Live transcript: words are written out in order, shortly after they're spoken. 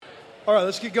All right,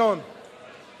 let's get going.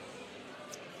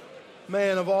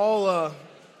 Man, of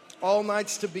all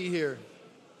nights to be here,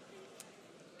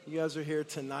 you guys are here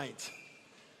tonight.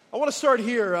 I want to start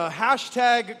here.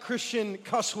 Hashtag Christian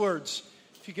cuss words.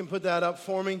 If you can put that up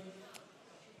for me.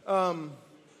 A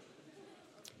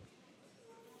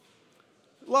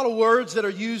lot of words that are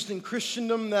used in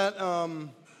Christendom that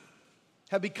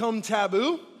have become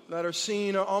taboo, that are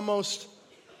seen almost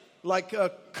like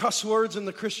cuss words in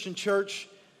the Christian church.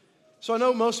 So I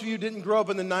know most of you didn't grow up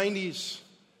in the 90s,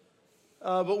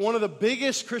 but one of the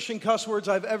biggest Christian cuss words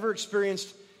I've ever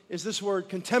experienced is this word,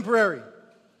 contemporary.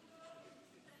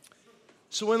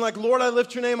 So when Lord, I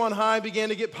Lift Your Name on High began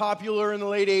to get popular in the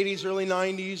late 80s, early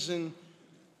 90s, and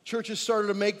churches started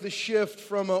to make the shift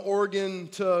from an organ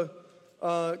to,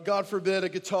 God forbid, a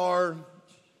guitar,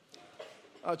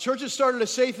 churches started to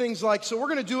say things like, so we're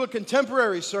going to do a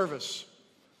contemporary service,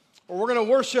 or we're going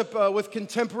to worship with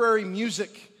contemporary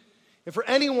music. And for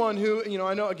anyone who,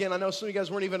 I know some of you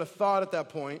guys weren't even a thought at that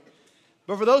point,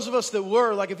 but for those of us that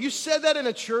were, if you said that in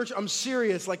a church, I'm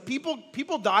serious,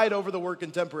 people died over the word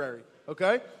contemporary,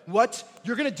 okay? What?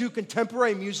 You're going to do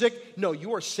contemporary music? No,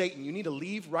 you are Satan. You need to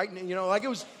leave right now.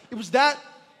 It was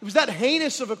that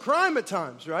heinous of a crime at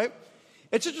times, right?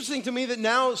 It's interesting to me that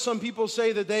now some people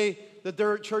say that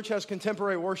their church has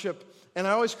contemporary worship, and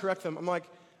I always correct them. I'm like,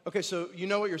 okay, so you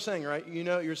know what you're saying, right? You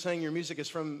know you're saying your music is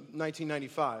from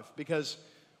 1995 because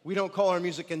we don't call our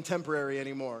music contemporary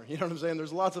anymore. You know what I'm saying?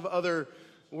 There's lots of other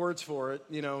words for it,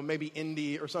 maybe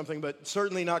indie or something, but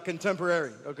certainly not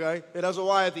contemporary, okay? It has a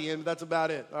Y at the end, but that's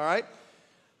about it, all right?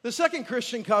 The second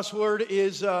Christian cuss word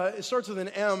is, it starts with an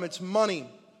M, it's money.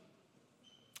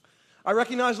 I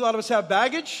recognize a lot of us have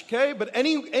baggage, okay? But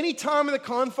any time in the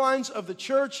confines of the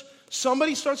church,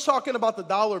 somebody starts talking about the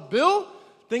dollar bill,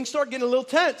 things start getting a little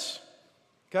tense,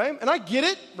 okay? And I get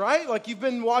it, right? You've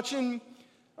been watching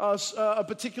a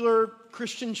particular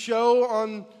Christian show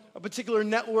on a particular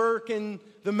network, and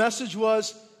the message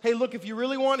was, hey, look, if you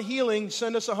really want healing,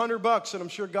 send us $100, and I'm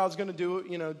sure God's going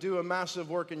to do a massive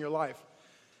work in your life.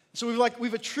 So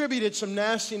we've attributed some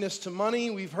nastiness to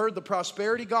money. We've heard the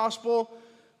prosperity gospel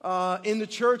in the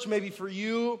church, maybe for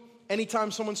you,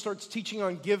 anytime someone starts teaching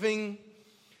on giving.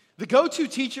 The go-to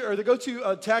teacher or the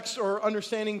go-to text or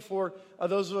understanding for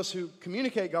those of us who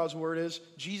communicate God's word is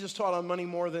Jesus taught on money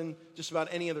more than just about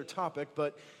any other topic,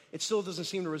 but it still doesn't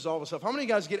seem to resolve itself. How many of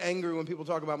you guys get angry when people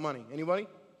talk about money? Anybody?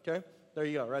 Okay, there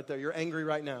you go, right there. You're angry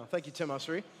right now. Thank you, Tim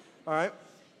Ussery. All right.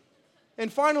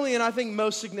 And finally, and I think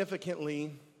most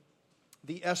significantly,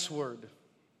 the S word,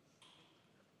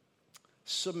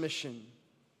 submission.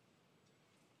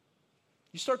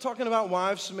 You start talking about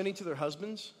wives submitting to their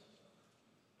husbands,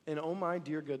 and oh my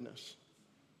dear goodness.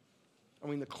 I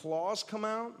mean, the claws come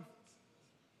out,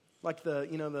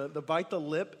 the bite the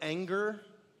lip anger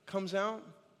comes out.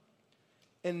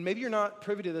 And maybe you're not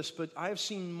privy to this, but I have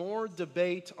seen more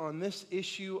debate on this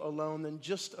issue alone than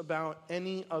just about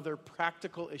any other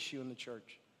practical issue in the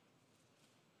church.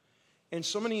 And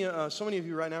so many of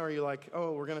you right now are like,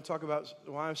 oh, we're going to talk about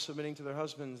wives submitting to their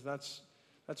husbands. That's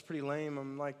pretty lame.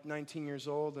 I'm 19 years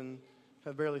old and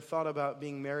have barely thought about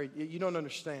being married. You don't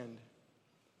understand.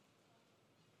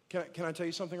 Can I tell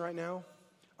you something right now?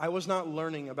 I was not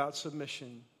learning about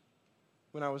submission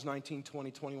when I was 19,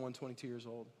 20, 21, 22 years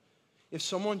old. If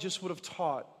someone just would have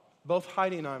taught, both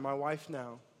Heidi and I, my wife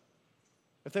now,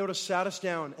 if they would have sat us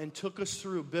down and took us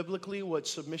through biblically what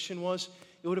submission was,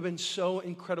 it would have been so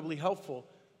incredibly helpful.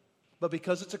 But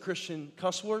because it's a Christian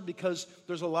cuss word, because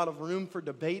there's a lot of room for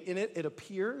debate in it, it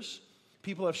appears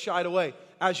people have shied away.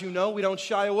 As you know, we don't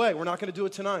shy away. We're not going to do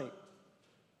it tonight.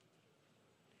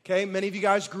 Okay, many of you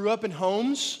guys grew up in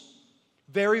homes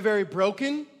very, very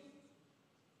broken,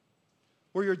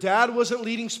 where your dad wasn't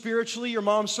leading spiritually, your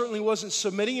mom certainly wasn't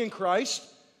submitting in Christ.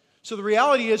 So the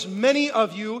reality is many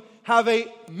of you have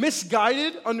a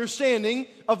misguided understanding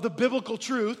of the biblical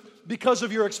truth because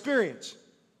of your experience.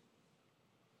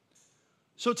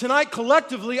 So tonight,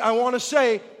 collectively, I want to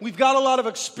say we've got a lot of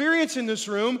experience in this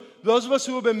room. Those of us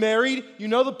who have been married, you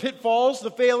know the pitfalls, the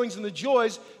failings, and the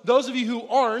joys. Those of you who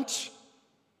aren't,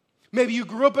 maybe you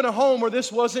grew up in a home where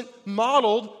this wasn't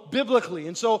modeled biblically.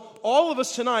 And so all of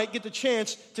us tonight get the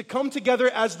chance to come together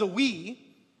as the we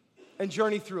and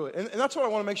journey through it. And that's what I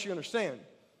want to make sure you understand.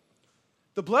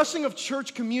 The blessing of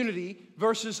church community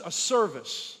versus a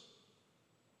service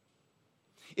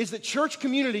is that church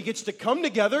community gets to come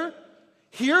together,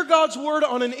 hear God's word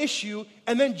on an issue,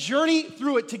 and then journey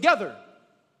through it together.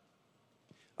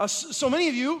 So many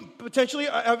of you potentially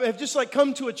have just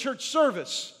come to a church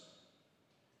service.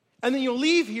 And then you'll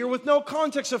leave here with no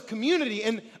context of community.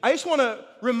 And I just want to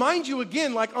remind you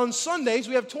again, like on Sundays,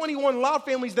 we have 21 lot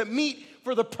families that meet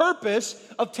for the purpose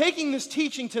of taking this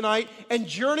teaching tonight and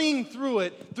journeying through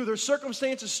it, through their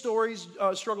circumstances, stories,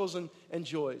 struggles, and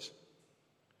joys.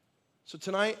 So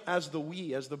tonight, as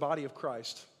the body of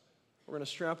Christ, we're going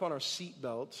to strap on our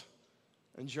seatbelt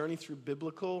and journey through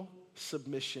biblical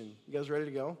submission. You guys ready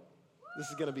to go? This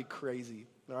is going to be crazy,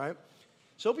 all right?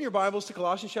 So open your Bibles to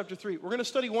Colossians chapter 3. We're going to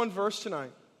study one verse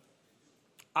tonight.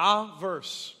 A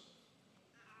verse.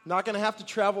 Not going to have to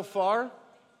travel far.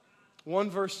 One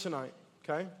verse tonight,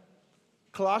 okay?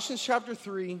 Colossians chapter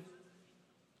 3,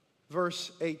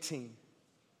 verse 18.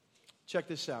 Check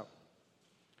this out.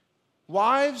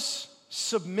 Wives,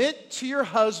 submit to your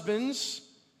husbands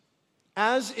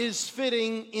as is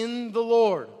fitting in the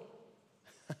Lord.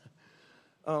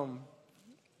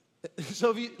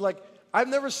 So if you, like, I've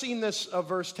never seen this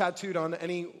verse tattooed on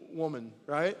any woman,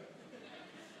 right?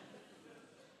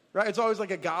 Right? It's always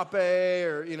like agape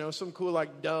or, some cool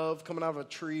like dove coming out of a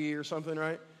tree or something,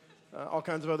 right? All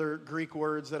kinds of other Greek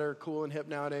words that are cool and hip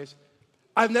nowadays.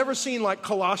 I've never seen like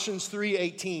Colossians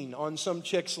 3:18 on some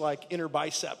chick's like inner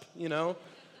bicep,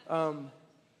 And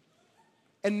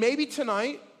maybe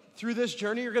tonight, through this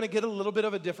journey, you're going to get a little bit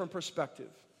of a different perspective.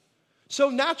 So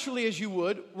naturally, as you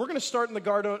would, we're going to start in the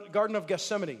Garden of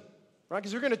Gethsemane. Right?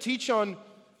 Because we're going to teach on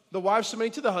the wife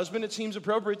submitting to the husband. It seems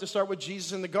appropriate to start with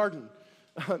Jesus in the garden.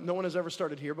 No one has ever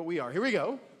started here, but we are. Here we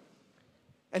go.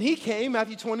 And he came,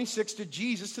 Matthew 26, to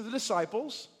Jesus, to the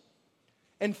disciples,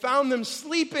 and found them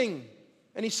sleeping.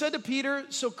 And he said to Peter,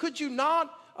 so could you not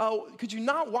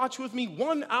watch with me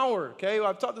 1 hour? Okay, well,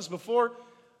 I've taught this before.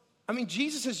 I mean,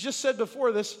 Jesus has just said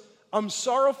before this, I'm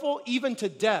sorrowful even to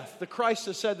death. The Christ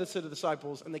has said this to the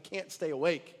disciples, and they can't stay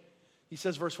awake. He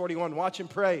says, verse 41, watch and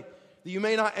pray, that you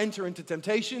may not enter into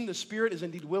temptation. The spirit is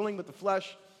indeed willing, but the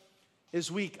flesh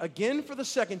is weak. Again, for the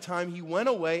second time, he went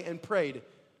away and prayed.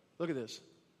 Look at this.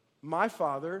 My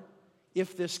Father,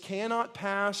 if this cannot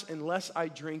pass unless I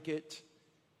drink it,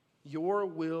 your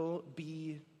will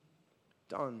be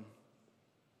done.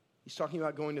 He's talking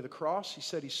about going to the cross. He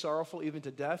said he's sorrowful even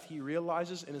to death. He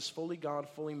realizes in his fully God,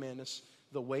 fully manness,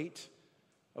 the weight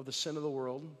of the sin of the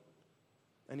world.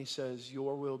 And he says,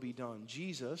 your will be done.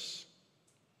 Jesus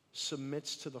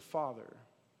submits to the Father.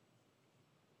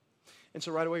 And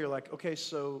so right away you're like, okay,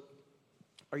 so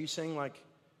are you saying like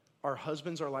our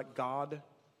husbands are like God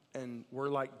and we're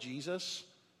like Jesus?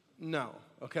 No,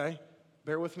 okay?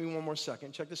 Bear with me one more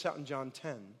second. Check this out in John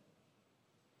 10.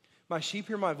 My sheep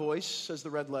hear my voice, says the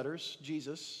red letters,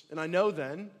 Jesus, and I know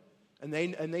them, and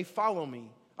they follow me.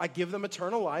 I give them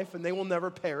eternal life, and they will never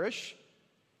perish,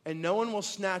 and no one will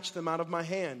snatch them out of my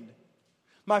hand.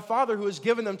 My Father who has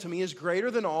given them to me is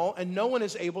greater than all, and no one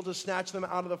is able to snatch them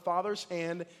out of the Father's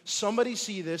hand. Somebody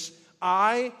see this.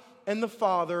 I and the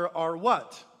Father are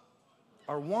what?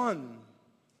 Are one.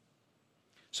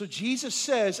 So Jesus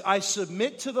says, I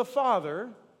submit to the Father,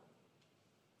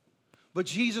 but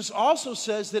Jesus also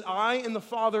says that I and the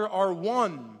Father are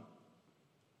one.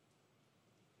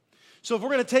 So if we're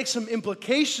going to take some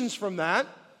implications from that,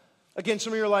 again,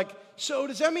 some of you are like, so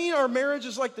does that mean our marriage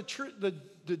is like the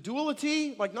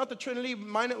duality, like not the Trinity,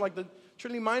 like the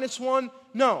Trinity minus one?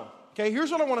 No. Okay,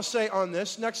 here's what I want to say on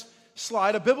this. Next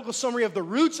slide, a biblical summary of the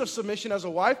roots of submission as a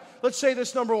wife. Let's say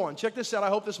this, number one. Check this out. I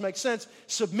hope this makes sense.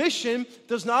 Submission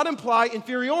does not imply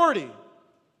inferiority,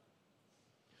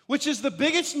 which is the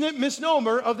biggest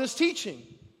misnomer of this teaching.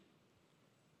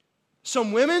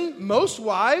 Some women, most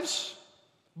wives,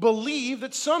 believe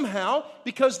that somehow,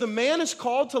 because the man is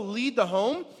called to lead the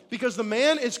home, because the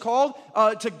man is called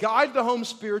to guide the home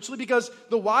spiritually, because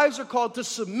the wives are called to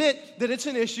submit, that it's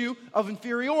an issue of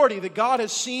inferiority, that God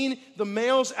has seen the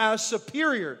males as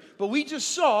superior. But we just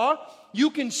saw you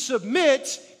can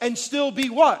submit and still be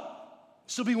what?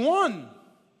 Still be one.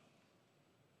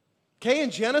 Okay,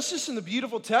 in Genesis, in the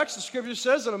beautiful text, the scripture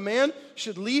says that a man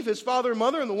should leave his father and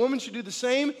mother, and the woman should do the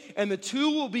same, and the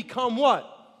two will become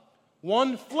what?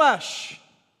 One flesh.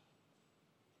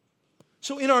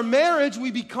 So in our marriage,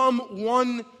 we become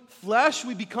one flesh,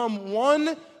 we become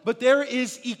one, but there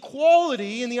is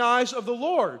equality in the eyes of the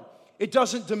Lord. It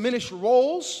doesn't diminish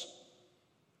roles.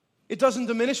 It doesn't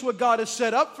diminish what God has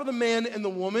set up for the man and the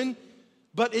woman,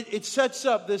 but it sets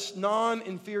up this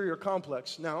non-inferior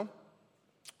complex. Now,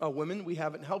 women, we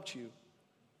haven't helped you.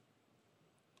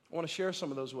 I want to share some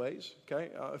of those ways,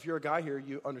 okay? If you're a guy here,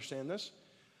 you understand this.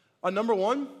 Number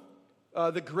one,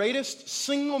 the greatest,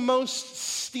 single most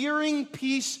steering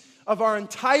piece of our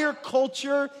entire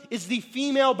culture is the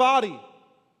female body.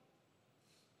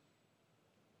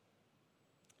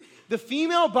 The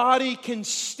female body can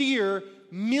steer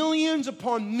millions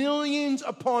upon millions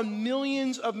upon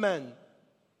millions of men.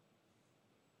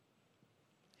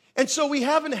 And so we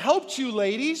haven't helped you,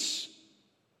 ladies,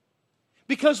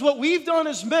 because what we've done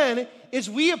as men is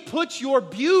we have put your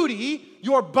beauty,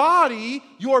 your body,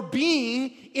 your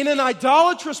being in an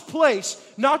idolatrous place,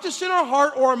 not just in our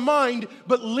heart or our mind,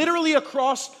 but literally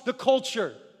across the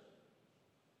culture.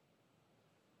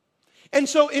 And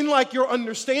so in like your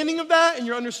understanding of that and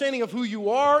your understanding of who you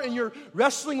are and you're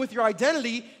wrestling with your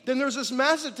identity, then there's this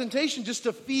massive temptation just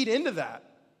to feed into that.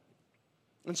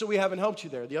 And so we haven't helped you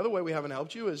there. The other way we haven't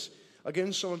helped you is,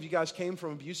 again, some of you guys came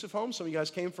from abusive homes. Some of you guys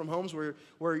came from homes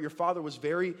where your father was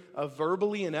very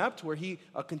verbally inept, where he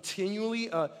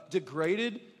continually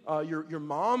degraded your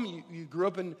mom. You grew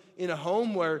up in a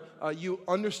home where you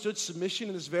understood submission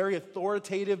in this very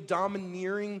authoritative,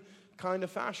 domineering kind of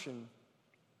fashion.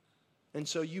 And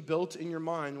so you built in your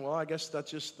mind, well, I guess that's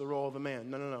just the role of a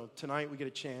man. No. Tonight we get a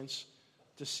chance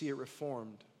to see it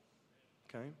reformed.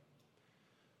 Okay?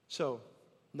 So,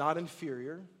 not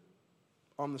inferior,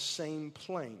 on the same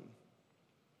plane.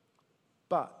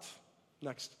 But,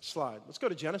 next slide. Let's go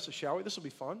to Genesis, shall we? This will be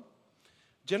fun.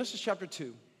 Genesis chapter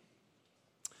 2.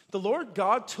 The Lord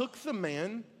God took the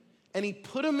man and he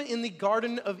put him in the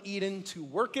Garden of Eden to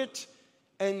work it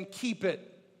and keep it.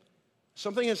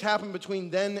 Something has happened between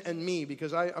then and me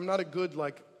because I'm not a good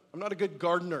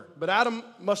gardener. But Adam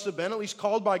must have been, at least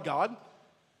called by God.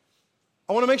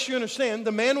 I want to make sure you understand,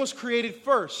 the man was created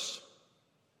first.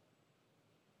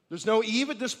 There's no Eve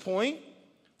at this point.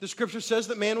 The scripture says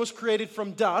that man was created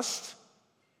from dust.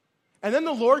 And then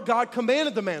the Lord God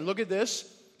commanded the man, look at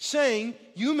this, saying,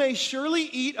 you may surely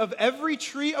eat of every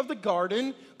tree of the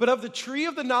garden, but of the tree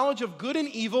of the knowledge of good and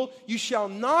evil you shall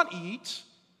not eat.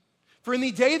 For in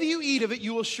the day that you eat of it,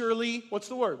 you will surely, what's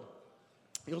the word?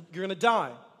 You're going to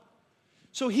die.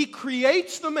 So he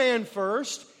creates the man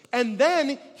first, and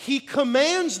then he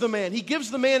commands the man. He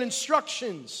gives the man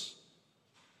instructions.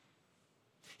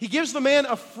 He gives the man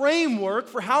a framework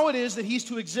for how it is that he's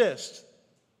to exist.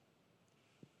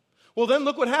 Well, then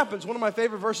look what happens. One of my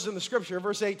favorite verses in the scripture,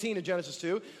 verse 18 of Genesis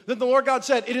 2. Then the Lord God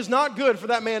said, it is not good for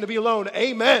that man to be alone.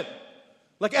 Amen.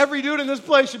 Like every dude in this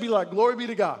place should be like, glory be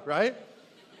to God, right?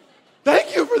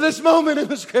 Thank you for this moment in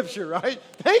the scripture, right?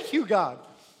 Thank you, God.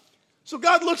 So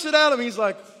God looks at Adam, he's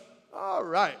like, all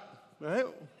right?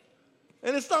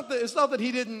 And it's not that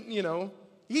he didn't,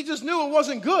 he just knew it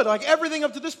wasn't good. Like everything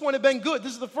up to this point had been good.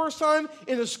 This is the first time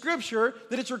in the scripture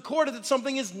that it's recorded that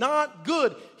something is not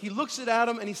good. He looks at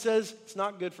Adam and he says, it's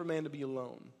not good for man to be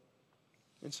alone.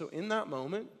 And so in that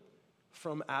moment,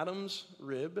 from Adam's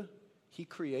rib, he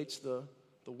creates the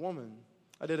woman.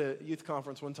 I did a youth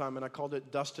conference one time and I called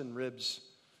it Dust and Ribs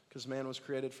because man was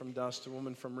created from dust, a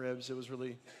woman from ribs. It was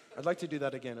really, I'd like to do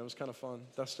that again. It was kind of fun.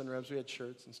 Dust and Ribs. We had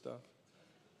shirts and stuff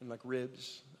and like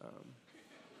ribs.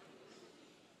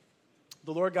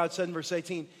 The Lord God said in verse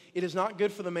 18, it is not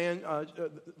good for the man,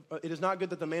 it is not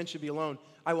good that the man should be alone.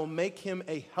 I will make him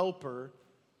a helper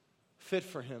fit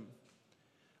for him.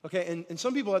 Okay, and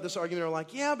some people at this argument are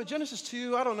like, yeah, but Genesis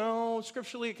 2, I don't know.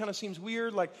 Scripturally, it kind of seems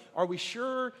weird. Like, are we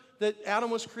sure that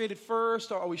Adam was created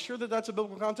first? Are we sure that that's a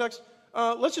biblical context?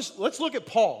 Let's look at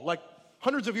Paul, like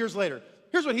hundreds of years later.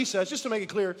 Here's what he says, just to make it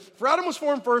clear. For Adam was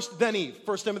formed first, then Eve,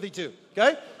 1 Timothy 2.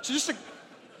 Okay? So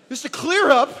just to clear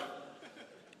up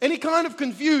any kind of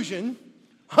confusion,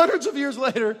 hundreds of years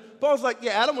later, Paul's like,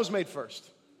 yeah, Adam was made first.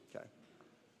 Okay.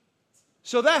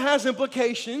 So that has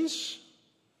implications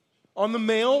on the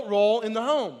male role in the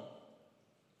home,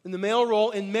 in the male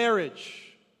role in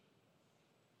marriage.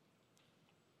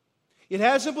 It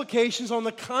has implications on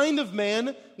the kind of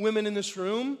man, women in this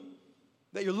room,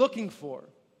 that you're looking for.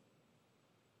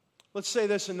 Let's say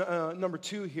this in number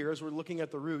 2 here as we're looking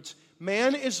at the roots.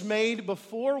 Man is made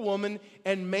before woman,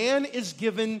 and man is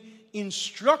given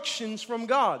instructions from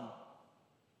God.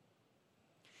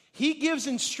 He gives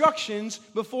instructions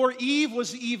before Eve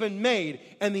was even made.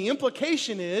 And the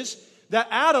implication is that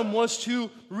Adam was to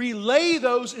relay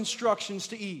those instructions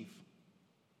to Eve.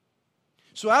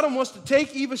 So Adam was to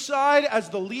take Eve aside as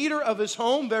the leader of his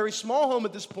home, very small home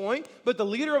at this point, but the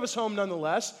leader of his home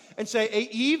nonetheless, and say, hey,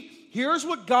 Eve, here's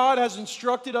what God has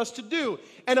instructed us to do.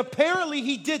 And apparently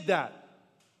he did that.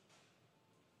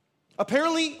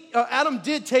 Apparently Adam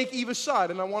did take Eve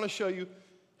aside, and I want to show you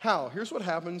how. Here's what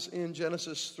happens in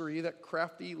Genesis 3, that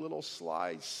crafty little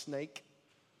sly snake.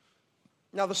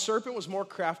 Now the serpent was more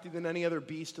crafty than any other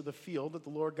beast of the field that the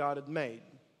Lord God had made.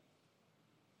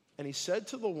 And he said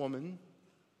to the woman,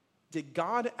 did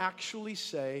God actually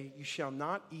say, you shall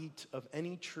not eat of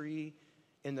any tree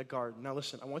in the garden? Now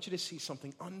listen, I want you to see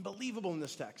something unbelievable in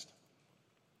this text.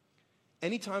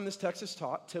 Anytime this text is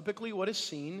taught, typically what is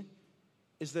seen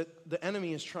is that the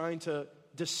enemy is trying to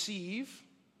deceive,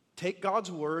 take God's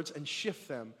words and shift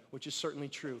them, which is certainly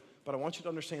true. But I want you to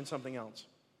understand something else.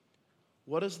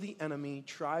 What does the enemy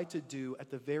try to do at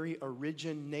the very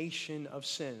origination of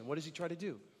sin? What does he try to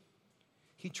do?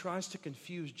 He tries to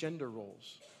confuse gender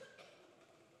roles.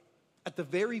 At the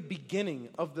very beginning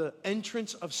of the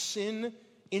entrance of sin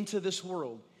into this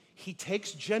world, he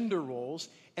takes gender roles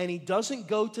and he doesn't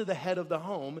go to the head of the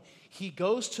home. He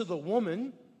goes to the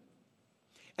woman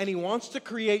and he wants to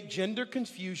create gender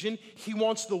confusion. He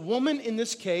wants the woman, in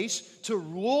this case, to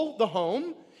rule the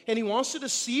home. And he wants to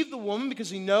deceive the woman because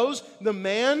he knows the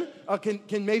man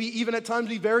can maybe even at times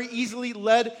be very easily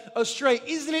led astray.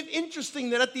 Isn't it interesting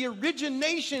that at the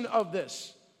origination of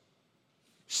this,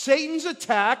 Satan's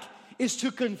attack is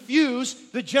to confuse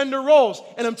the gender roles.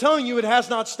 And I'm telling you, it has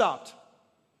not stopped.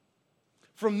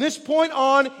 From this point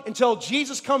on until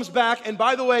Jesus comes back, and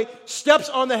by the way, steps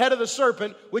on the head of the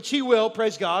serpent, which he will,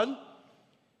 praise God.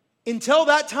 Until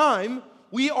that time,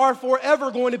 we are forever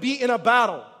going to be in a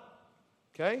battle.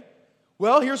 Okay?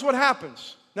 Well, here's what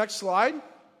happens. Next slide.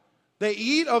 They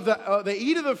eat of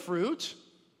the fruit,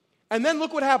 and then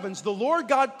look what happens. The Lord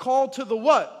God called to the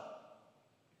what?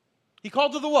 He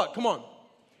called to the what? Come on.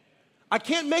 I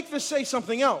can't make this say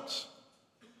something else.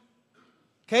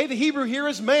 Okay, the Hebrew here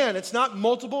is man. It's not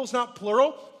multiple, it's not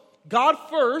plural. God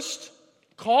first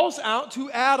calls out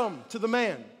to Adam, to the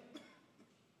man.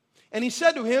 And he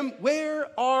said to him, "Where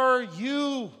are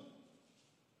you?"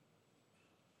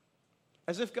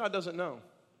 As if God doesn't know.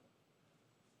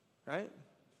 Right?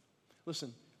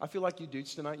 Listen, I feel like you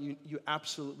dudes tonight, you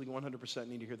absolutely 100%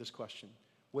 need to hear this question.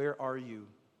 Where are you?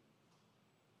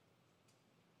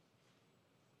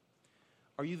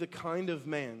 Are you the kind of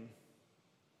man,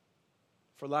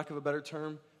 for lack of a better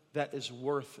term, that is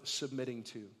worth submitting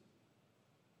to?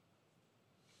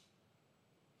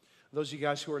 Those of you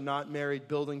guys who are not married,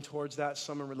 building towards that,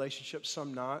 some in relationships,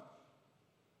 some not.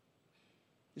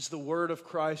 Is the word of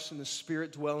Christ and the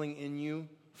Spirit dwelling in you,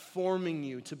 forming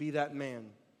you to be that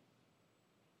man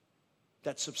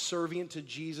that's subservient to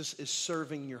Jesus, is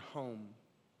serving your home?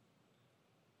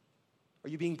 Are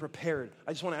you being prepared?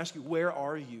 I just want to ask you, where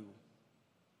are you?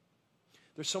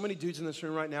 There's so many dudes in this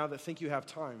room right now that think you have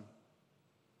time.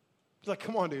 It's like,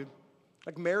 come on, dude.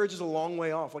 Like, marriage is a long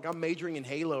way off. Like, I'm majoring in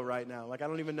Halo right now. Like, I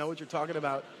don't even know what you're talking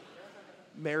about.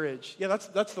 Marriage. Yeah,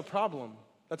 that's the problem.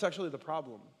 That's actually the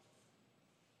problem.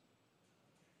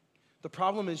 The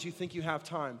problem is you think you have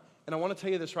time. And I want to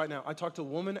tell you this right now. I talk to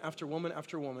woman after woman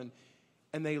after woman,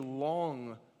 and they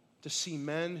long to see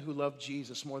men who love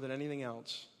Jesus more than anything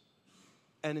else.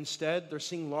 And instead, they're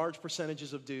seeing large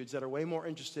percentages of dudes that are way more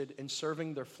interested in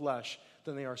serving their flesh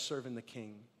than they are serving the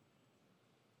King.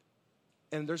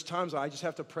 And there's times I just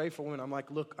have to pray for women. I'm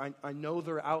like, look, I know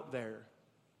they're out there.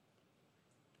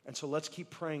 And so let's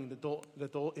keep praying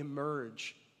that they'll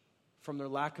emerge from their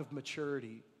lack of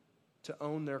maturity to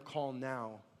own their call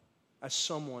now as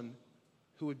someone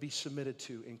who would be submitted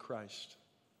to in Christ.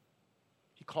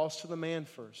 He calls to the man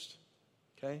first.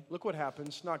 Okay? Look what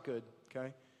happens. Not good.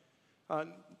 Okay?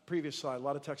 Previous slide, a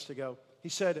lot of text to go. He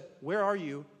said, "Where are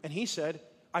you?" And he said,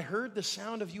 "I heard the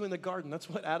sound of you in the garden." That's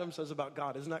what Adam says about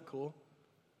God. Isn't that cool?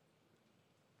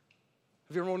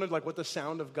 Have you ever wondered what the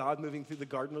sound of God moving through the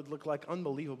garden would look like?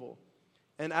 Unbelievable.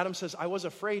 And Adam says, "I was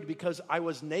afraid because I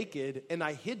was naked and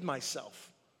I hid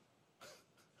myself."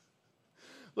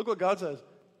 Look what God says.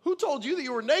 Who told you that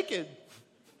you were naked?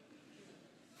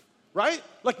 Right?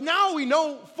 Like, now we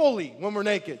know fully when we're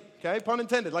naked. Okay, pun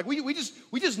intended. Like, we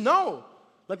just know.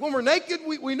 Like, when we're naked,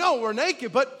 we know we're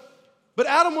naked. But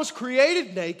Adam was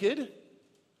created naked.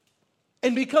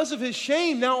 And because of his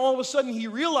shame, now all of a sudden he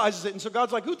realizes it. And so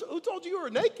God's like, who told you were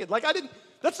naked? Like,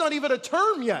 that's not even a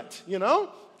term yet, you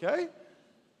know? Okay?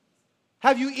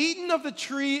 Have you eaten of the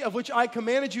tree of which I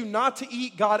commanded you not to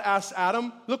eat? God asked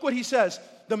Adam. Look what he says.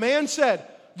 The man said,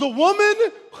 "The woman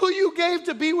who you gave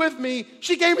to be with me,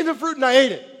 she gave me the fruit and I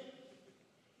ate it."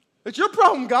 It's your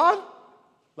problem, God.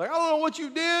 Like, I don't know what you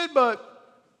did, but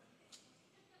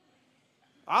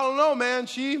I don't know, man.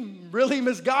 She really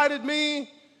misguided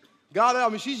me. God, I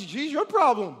mean, she's your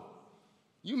problem.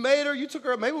 You made her, you took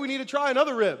her. Maybe we need to try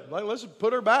another rib. Like, let's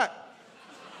put her back.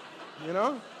 You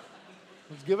know?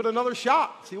 Let's give it another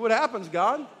shot. See what happens,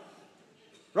 God.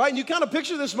 Right? And you kind of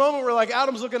picture this moment where, like,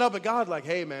 Adam's looking up at God like,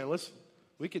 hey, man,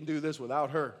 we can do this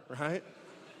without her, right?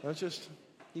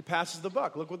 He passes the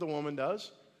buck. Look what the woman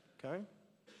does. Okay?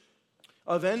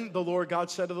 Then the Lord God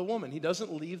said to the woman, he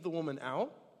doesn't leave the woman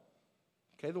out.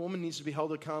 Okay, the woman needs to be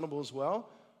held accountable as well.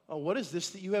 What is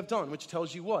this that you have done? Which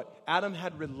tells you what? Adam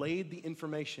had relayed the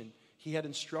information. He had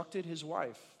instructed his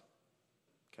wife.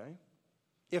 Okay?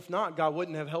 If not, God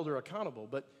wouldn't have held her accountable.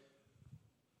 But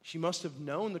she must have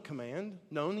known the command,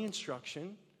 known the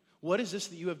instruction. What is this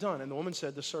that you have done? And the woman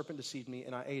said, the serpent deceived me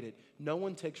and I ate it. No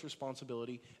one takes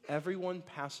responsibility. Everyone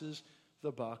passes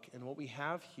the buck. And what we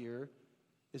have here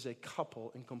is a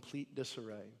couple in complete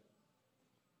disarray.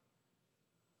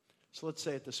 So let's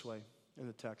say it this way in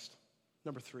the text.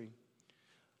 Number 3.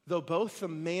 Though both the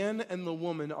man and the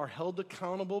woman are held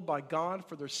accountable by God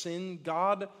for their sin,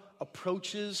 God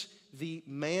approaches the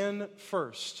man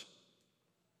first.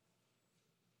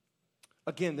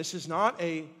 Again, this is not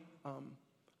a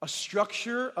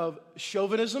structure of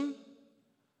chauvinism.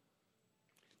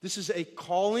 This is a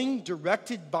calling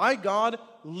directed by God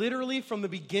literally from the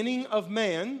beginning of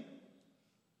man,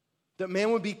 that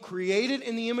man would be created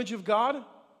in the image of God,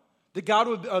 that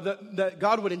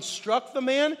God would instruct the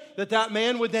man, that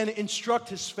man would then instruct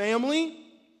his family,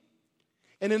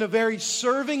 and in a very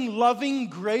serving, loving,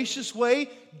 gracious way,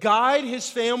 guide his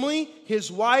family,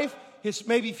 his wife, his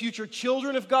maybe future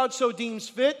children, if God so deems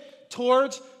fit,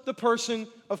 towards the person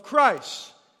of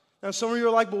Christ. Now, some of you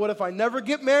are like, but what if I never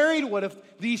get married? What if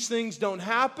these things don't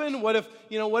happen? What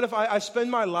if I spend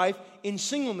my life in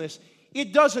singleness?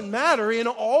 It doesn't matter. In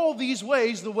all these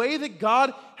ways, the way that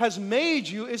God has made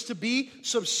you is to be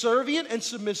subservient and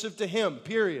submissive to Him,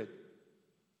 period.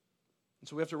 And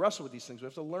so we have to wrestle with these things. We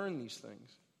have to learn these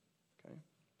things. Okay.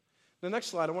 The next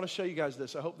slide, I want to show you guys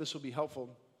this. I hope this will be helpful.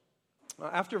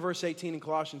 After verse 18 in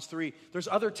Colossians 3, there's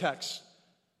other texts.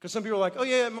 Because some people are like, oh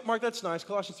yeah, Mark, that's nice,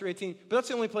 Colossians 3:18, but that's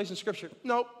the only place in Scripture.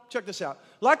 No, check this out.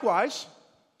 Likewise,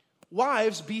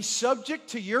 wives, be subject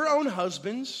to your own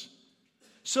husbands,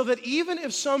 so that even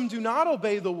if some do not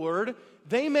obey the word,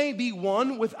 they may be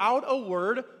won without a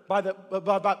word by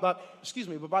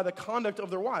the conduct of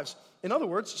their wives. In other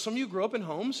words, some of you grew up in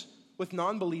homes with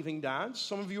non-believing dads.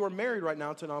 Some of you are married right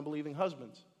now to non-believing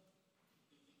husbands.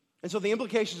 And so the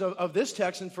implications of this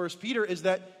text in 1 Peter is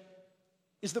that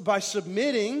by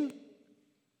submitting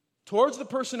towards the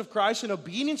person of Christ in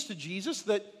obedience to Jesus,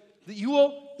 that you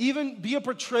will even be a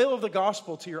portrayal of the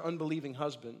gospel to your unbelieving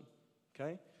husband.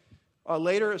 Okay?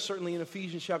 Later, certainly in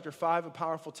Ephesians chapter 5, a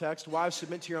powerful text, wives,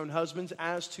 submit to your own husbands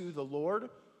as to the Lord.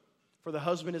 For the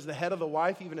husband is the head of the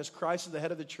wife, even as Christ is the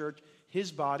head of the church,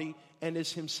 his body, and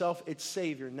is himself its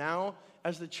Savior. Now,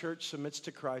 as the church submits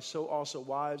to Christ, so also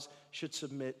wives should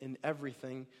submit in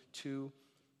everything to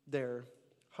their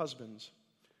husbands.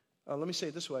 Let me say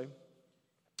it this way.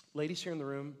 Ladies here in the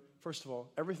room, first of all,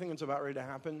 everything that's about ready to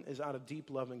happen is out of deep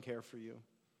love and care for you.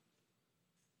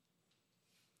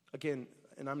 Again,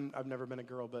 and I've never been a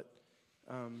girl, but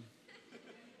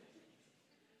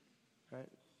right?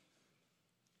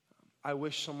 I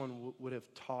wish someone would have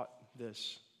taught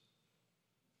this.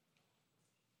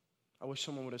 I wish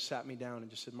someone would have sat me down and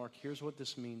just said, Mark, here's what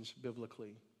this means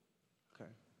biblically. Okay.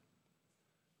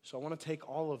 So I want to take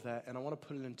all of that and I want to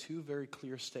put it in two very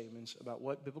clear statements about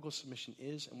what biblical submission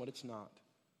is and what it's not.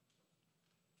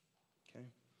 Okay?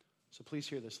 So please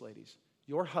hear this, ladies.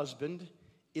 Your husband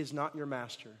is not your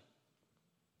master.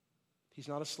 He's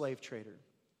not a slave trader.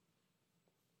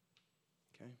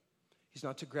 Okay? He's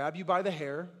not to grab you by the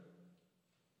hair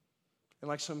and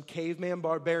like some caveman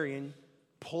barbarian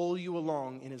pull you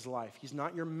along in his life. He's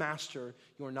not your master.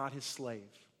 You are not his slave.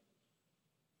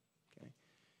 Okay?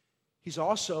 He's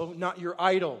also not your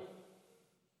idol.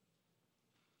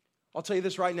 I'll tell you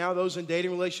this right now, those in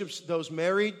dating relationships, those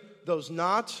married, those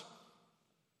not.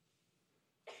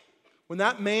 When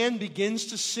that man begins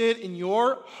to sit in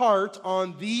your heart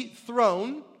on the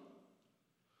throne,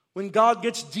 when God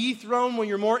gets dethroned, when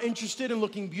you're more interested in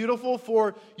looking beautiful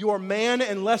for your man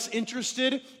and less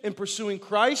interested in pursuing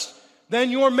Christ, then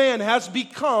your man has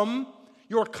become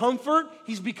your comfort,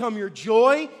 he's become your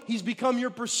joy, he's become your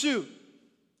pursuit.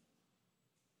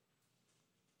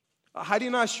 Heidi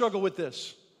and I struggle with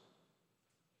this.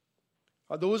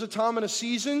 There was a time and a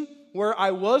season where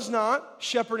I was not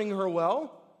shepherding her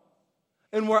well,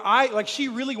 and where she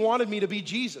really wanted me to be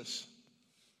Jesus.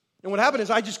 And what happened is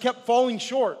I just kept falling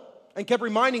short and kept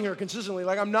reminding her consistently,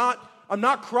 like I'm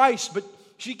not Christ, but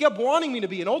she kept wanting me to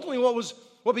be. And ultimately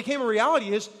what became a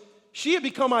reality is she had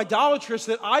become idolatrous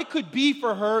that I could be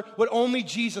for her what only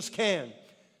Jesus can.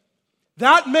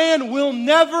 That man will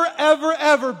never, ever,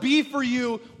 ever be for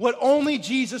you what only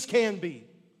Jesus can be.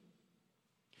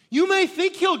 You may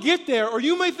think he'll get there, or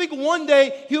you may think one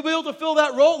day he'll be able to fill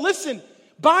that role. Listen,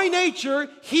 by nature,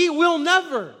 he will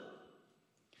never.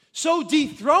 So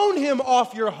dethrone him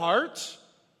off your heart.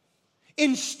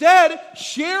 Instead,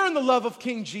 share in the love of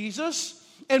King Jesus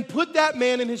and put that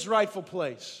man in his rightful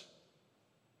place.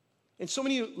 And so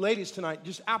many ladies tonight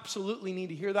just absolutely need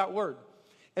to hear that word.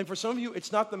 And for some of you,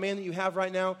 it's not the man that you have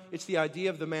right now. It's the idea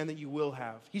of the man that you will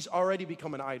have. He's already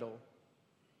become an idol.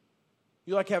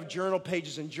 You like have journal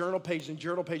pages and journal pages and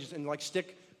journal pages and like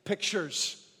stick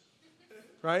pictures,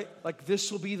 right? Like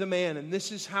this will be the man and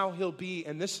this is how he'll be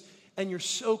and you're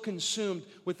so consumed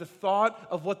with the thought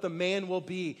of what the man will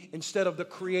be instead of the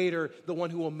creator, the one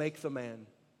who will make the man.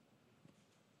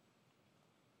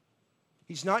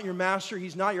 He's not your master.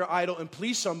 He's not your idol. And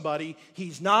please somebody,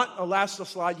 he's not a last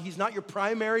slide. He's not your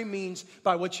primary means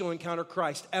by which you'll encounter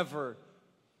Christ ever.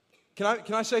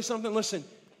 Can I say something? Listen,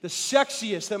 the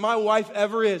sexiest that my wife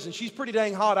ever is, and she's pretty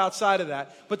dang hot outside of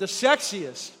that, but the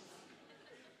sexiest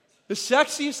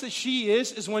that she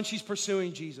is when she's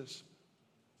pursuing Jesus.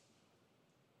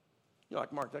 You're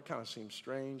like, Mark, that kind of seems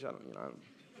strange.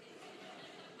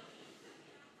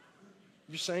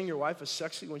 You're saying your wife is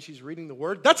sexy when she's reading the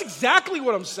Word? That's exactly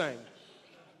what I'm saying.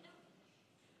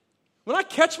 When I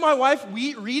catch my wife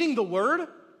reading the Word,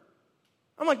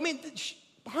 I'm like, man,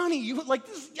 honey, you like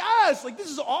this? Yes, like this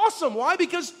is awesome. Why?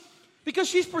 Because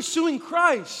she's pursuing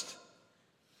Christ.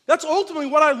 That's ultimately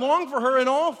what I long for her in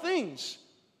all things.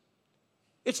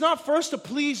 It's not first to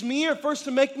please me or first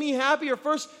to make me happy or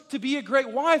first to be a great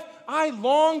wife. I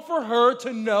long for her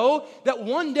to know that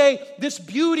one day this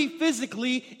beauty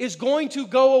physically is going to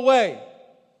go away.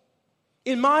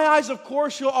 In my eyes, of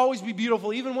course, she'll always be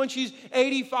beautiful, even when she's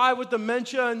 85 with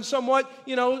dementia and somewhat,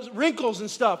 wrinkles and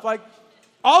stuff. Like,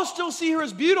 I'll still see her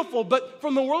as beautiful, but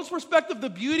from the world's perspective,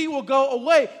 the beauty will go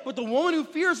away. But the woman who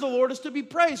fears the Lord is to be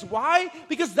praised. Why?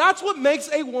 Because that's what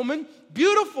makes a woman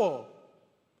beautiful.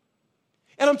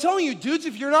 And I'm telling you, dudes,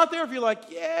 if you're not there, if you're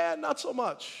like, yeah, not so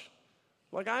much.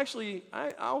 Like,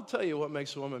 I'll tell you what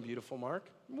makes a woman beautiful, Mark.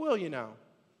 Will you now?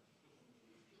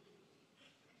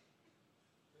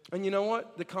 And you know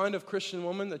what? The kind of Christian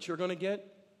woman that you're going to get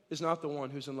is not the one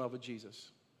who's in love with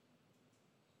Jesus.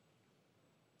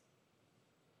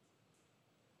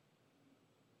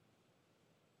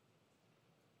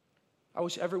 I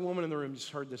wish every woman in the room just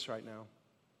heard this right now.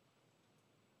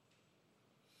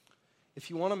 If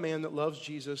you want a man that loves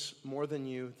Jesus more than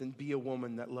you, then be a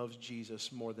woman that loves Jesus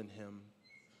more than him.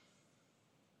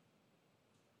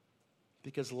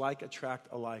 Because like attract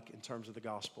alike in terms of the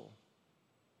gospel.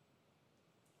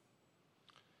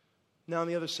 Now on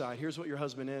the other side, here's what your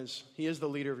husband is. He is the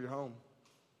leader of your home.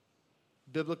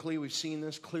 Biblically, we've seen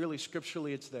this. Clearly,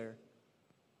 scripturally, it's there.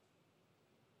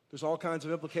 There's all kinds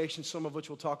of implications, some of which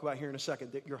we'll talk about here in a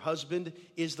second. That your husband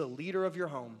is the leader of your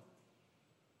home.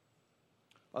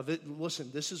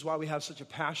 Listen, this is why we have such a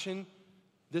passion,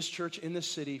 this church in this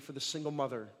city, for the single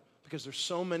mother. Because there's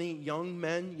so many young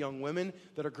men, young women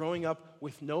that are growing up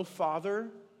with no father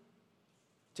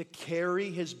to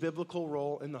carry his biblical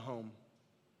role in the home.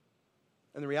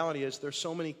 And the reality is there's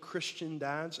so many Christian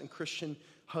dads and Christian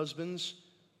husbands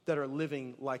that are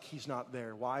living like he's not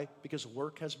there. Why? Because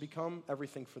work has become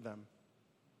everything for them.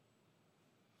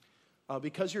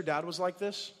 Because your dad was like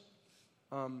this,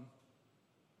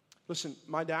 listen,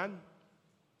 my dad,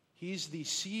 he's the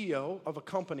CEO of a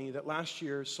company that last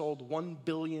year sold $1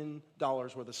 billion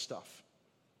worth of stuff.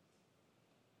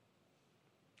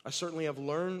 I certainly have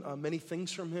learned many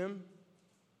things from him.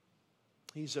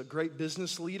 He's a great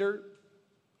business leader.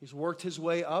 He's worked his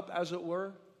way up, as it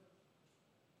were.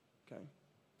 Okay.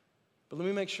 But let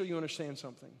me make sure you understand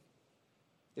something.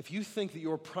 If you think that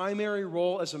your primary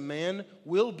role as a man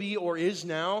will be or is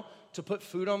now to put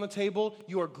food on the table,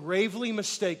 you are gravely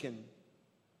mistaken.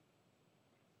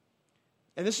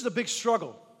 And this is a big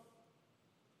struggle.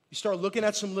 You start looking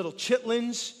at some little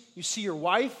chitlins, you see your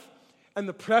wife, and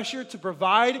the pressure to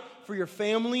provide for your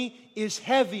family is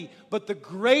heavy. But the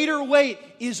greater weight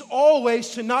is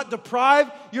always to not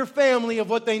deprive your family of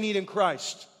what they need in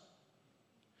Christ.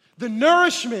 The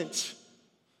nourishment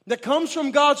that comes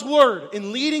from God's word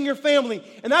in leading your family.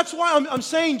 And that's why I'm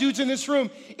saying, dudes in this room,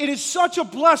 it is such a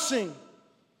blessing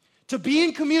to be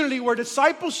in community where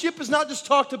discipleship is not just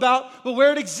talked about, but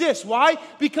where it exists. Why?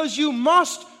 Because you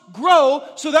must grow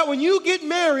so that when you get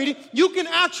married, you can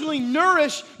actually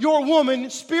nourish your woman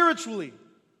spiritually.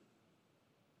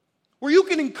 Where you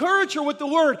can encourage her with the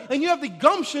word and you have the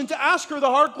gumption to ask her the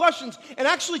hard questions and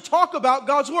actually talk about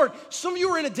God's word. Some of you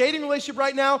are in a dating relationship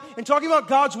right now and talking about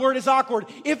God's word is awkward.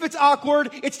 If it's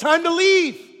awkward, it's time to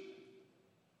leave.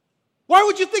 Why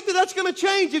would you think that that's going to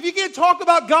change? If you can't talk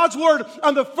about God's word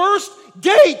on the first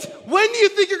date, when do you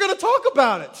think you're going to talk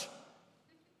about it?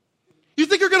 You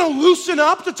think you're going to loosen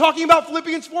up to talking about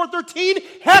Philippians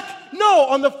 4:13? Heck no,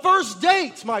 on the first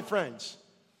date, my friends.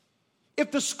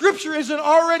 If the scripture isn't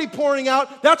already pouring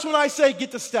out, that's when I say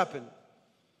get to stepping. And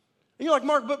you're like,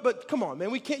 Mark, but come on,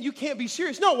 man, you can't be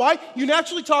serious. No, why? You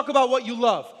naturally talk about what you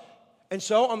love. And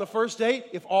so on the first date,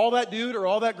 if all that dude or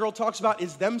all that girl talks about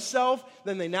is themselves,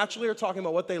 then they naturally are talking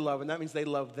about what they love, and that means they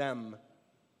love them.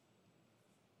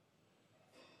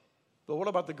 But what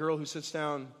about the girl who sits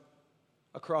down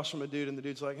across from a dude, and the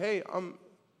dude's like, hey,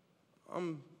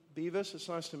 I'm Beavis, it's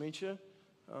nice to meet you.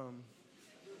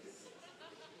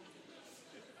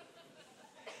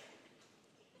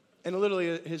 And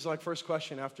literally his first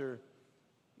question after,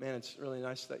 man, it's really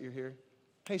nice that you're here.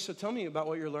 Hey, so tell me about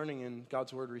what you're learning in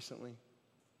God's Word recently.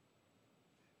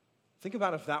 Think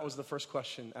about if that was the first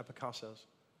question at Picasso's.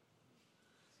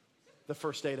 The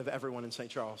first date of everyone in St.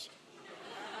 Charles.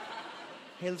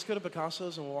 Hey, let's go to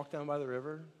Picasso's and we'll walk down by the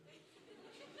river.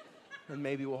 And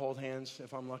maybe we'll hold hands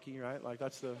if I'm lucky, right? Like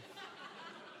that's the...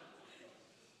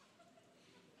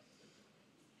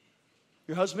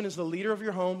 Your husband is the leader of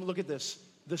your home. Look at this.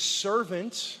 The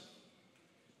servant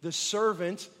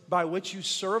by which you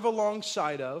serve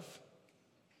alongside of.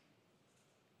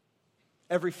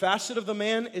 Every facet of the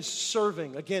man is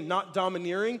serving. Again, not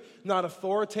domineering, not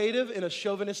authoritative in a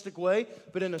chauvinistic way,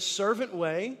 but in a servant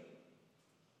way.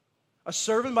 A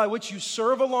servant by which you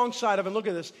serve alongside of, and look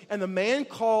at this, and the man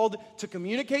called to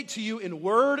communicate to you in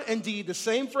word and deed, the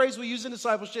same phrase we use in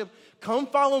discipleship, come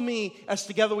follow me as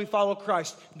together we follow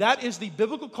Christ. That is the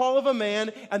biblical call of a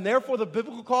man, and therefore the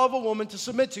biblical call of a woman to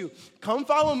submit to. Come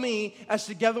follow me as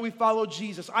together we follow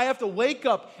Jesus. I have to wake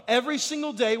up every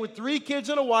single day with 3 kids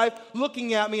and a wife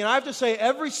looking at me, and I have to say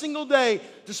every single day,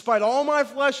 despite all my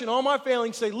flesh and all my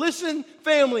failings, say, listen,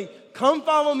 family, come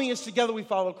follow me as together we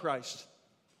follow Christ.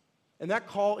 And that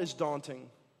call is daunting.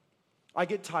 I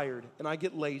get tired and I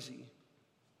get lazy.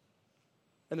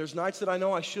 And there's nights that I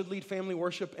know I should lead family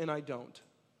worship and I don't.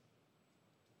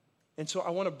 And so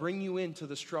I want to bring you into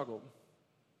the struggle.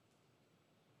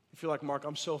 If you're like, Mark,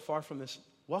 I'm so far from this,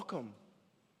 welcome.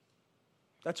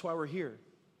 That's why we're here.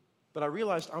 But I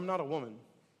realized I'm not a woman.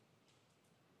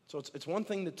 So it's one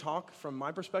thing to talk from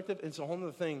my perspective, it's a whole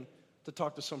other thing to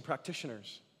talk to some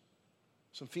practitioners,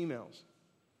 some females.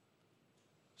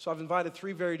 So I've invited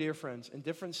 3 very dear friends in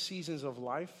different seasons of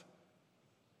life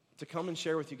to come and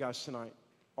share with you guys tonight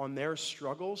on their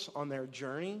struggles, on their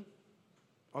journey,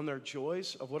 on their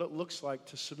joys of what it looks like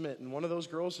to submit. And one of those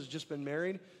girls has just been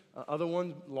married, other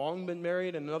one long been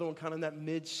married, and another one kind of in that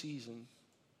mid-season.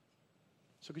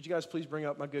 So could you guys please bring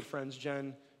up my good friends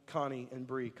Jen, Connie, and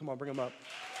Bree. Come on, bring them up.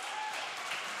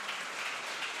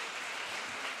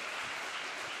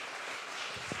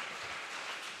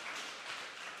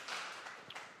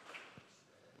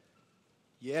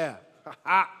 Yeah.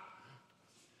 I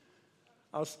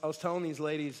was telling these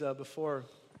ladies before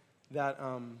that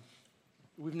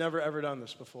we've never, ever done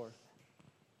this before.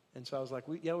 And so I was like,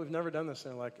 we've never done this.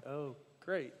 And they're like, oh,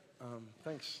 great.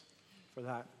 Thanks for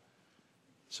that.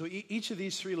 So each of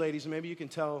these 3 ladies, and maybe you can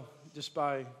tell just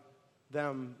by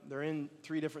them, they're in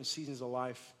 3 different seasons of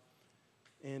life.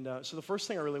 And so the first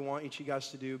thing I really want each of you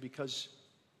guys to do, because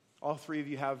all 3 of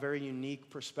you have very unique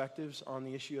perspectives on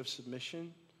the issue of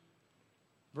submission,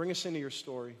 bring us into your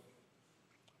story.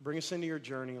 Bring us into your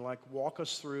journey.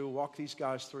 Walk these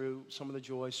guys through some of the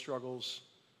joys, struggles,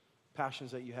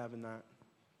 passions that you have in that.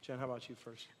 Jen, how about you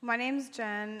first? My name's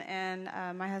Jen, and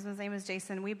my husband's name is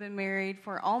Jason. We've been married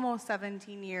for almost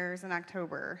 17 years in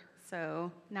October,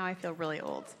 so now I feel really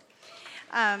old.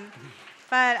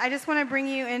 But I just want to bring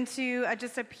you into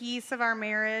just a piece of our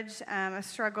marriage, a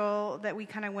struggle that we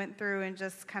kind of went through, and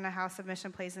just kind of how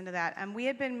submission plays into that. We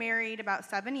had been married about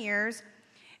 7 years,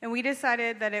 and we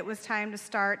decided that it was time to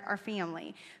start our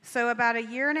family. So about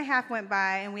 1.5 years went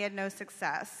by, and we had no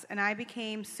success. And I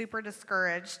became super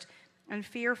discouraged and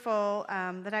fearful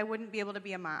that I wouldn't be able to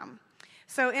be a mom.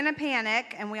 So in a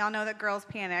panic, and we all know that girls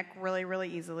panic really,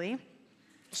 really easily.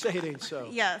 Say it ain't so.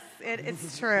 Yes,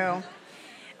 it's true.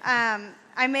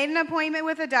 I made an appointment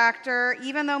with a doctor,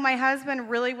 even though my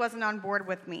husband really wasn't on board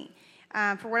with me.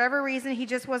 For whatever reason, he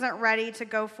just wasn't ready to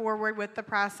go forward with the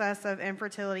process of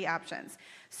infertility options.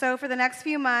 So for the next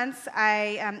few months,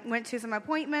 I went to some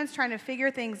appointments trying to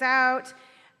figure things out.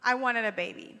 I wanted a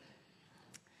baby.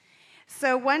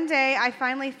 So one day, I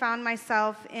finally found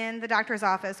myself in the doctor's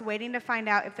office waiting to find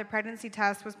out if the pregnancy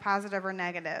test was positive or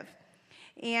negative.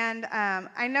 And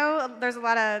I know there's a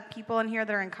lot of people in here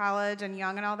that are in college and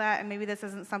young and all that, and maybe this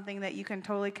isn't something that you can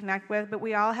totally connect with, but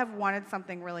we all have wanted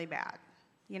something really bad.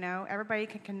 You know, everybody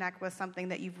can connect with something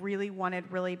that you've really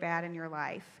wanted really bad in your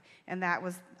life. And that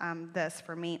was this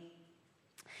for me.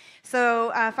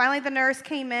 So finally the nurse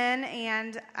came in,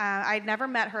 and I'd never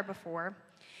met her before.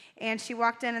 And she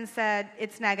walked in and said,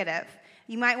 it's negative.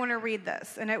 You might want to read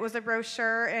this. And it was a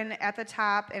brochure, and at the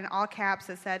top, in all caps,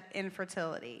 it said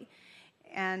infertility.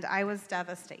 And I was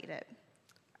devastated.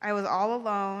 I was all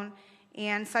alone,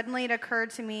 And suddenly it occurred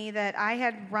to me that I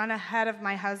had run ahead of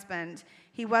my husband.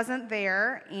 He wasn't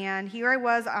there, and here I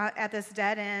was at this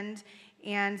dead end,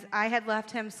 and I had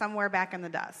left him somewhere back in the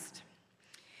dust.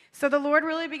 So the Lord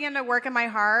really began to work in my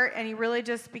heart, and he really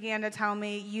just began to tell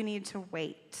me, you need to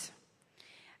wait.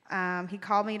 He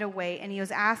called me to wait, and he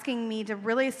was asking me to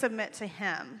really submit to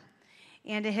him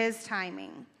and to his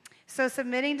timing. So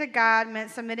submitting to God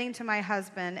meant submitting to my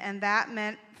husband, and that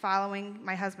meant following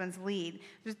my husband's lead.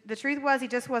 The truth was he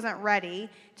just wasn't ready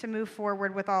to move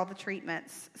forward with all the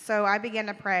treatments. So I began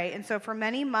to pray. And so for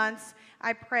many months,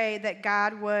 I prayed that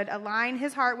God would align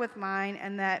his heart with mine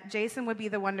and that Jason would be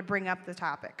the one to bring up the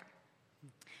topic.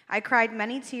 I cried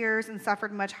many tears and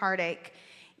suffered much heartache.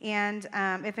 And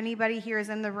if anybody here is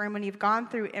in the room and you've gone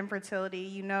through infertility,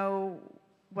 you know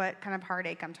what kind of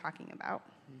heartache I'm talking about.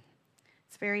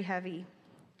 It's very heavy.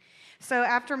 So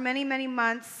after many, many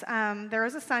months, there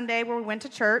was a Sunday where we went to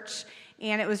church,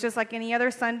 and it was just like any other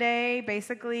Sunday.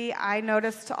 Basically, I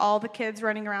noticed all the kids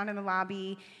running around in the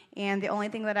lobby, and the only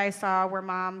thing that I saw were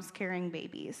moms carrying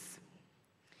babies.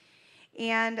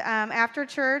 And after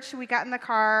church, we got in the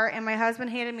car, and my husband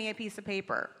handed me a piece of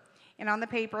paper. And on the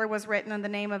paper was written in the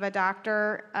name of a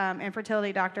doctor,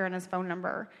 infertility doctor, and his phone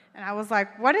number. And I was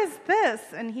like, what is this?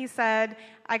 And he said,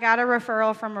 I got a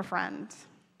referral from a friend.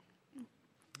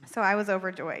 So I was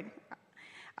overjoyed,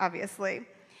 obviously.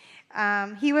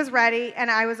 He was ready, and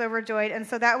I was overjoyed. And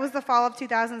so that was the fall of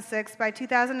 2006. By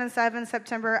 2007,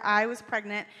 September, I was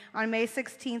pregnant. On May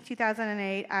 16th,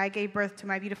 2008, I gave birth to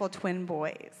my beautiful twin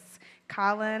boys,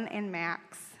 Colin and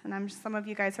Max. And some of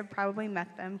you guys have probably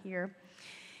met them here.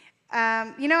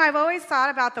 I've always thought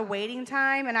about the waiting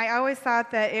time, and I always thought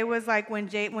that it was like when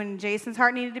Jason's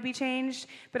heart needed to be changed.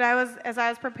 But as I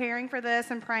was preparing for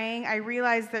this and praying, I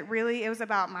realized that really it was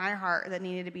about my heart that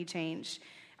needed to be changed.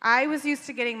 I was used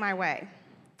to getting my way.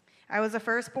 I was a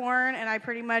firstborn, and I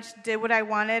pretty much did what I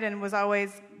wanted and was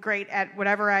always great at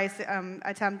whatever I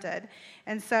attempted.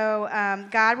 And so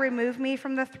God removed me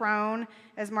from the throne,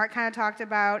 as Mark kind of talked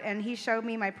about, and he showed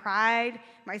me my pride,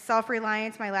 my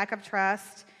self-reliance, my lack of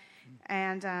trust.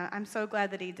 And I'm so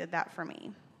glad that he did that for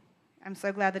me. I'm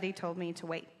so glad that he told me to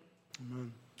wait.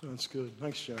 Amen. That's good.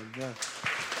 Thanks, Jen. Yeah,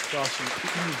 it's awesome.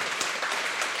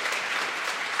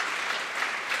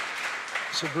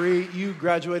 So, Bree, you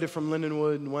graduated from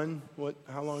Lindenwood when?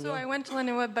 How long ago? So I went to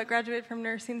Lindenwood, but graduated from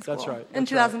nursing school. That's right. In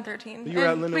 2013. You were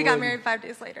at Lindenwood. We got married 5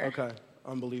 days later. Okay.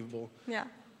 Unbelievable. Yeah.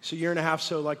 So, year and a half.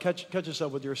 So, catch us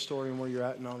up with your story and where you're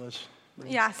at and all this.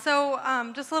 Yeah, so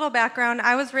just a little background.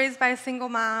 I was raised by a single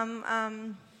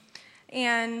mom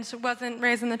and wasn't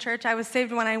raised in the church. I was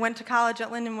saved when I went to college at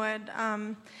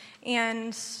Lindenwood.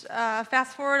 And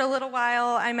fast forward a little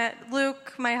while, I met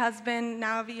Luke, my husband,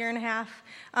 now of a year and a half,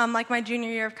 like my junior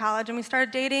year of college. And we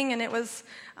started dating, and it was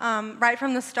right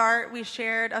from the start, we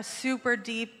shared a super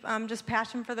deep just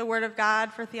passion for the Word of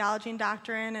God, for theology and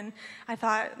doctrine. And I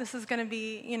thought, this is going to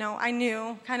be, I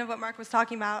knew kind of what Mark was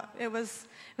talking about. It was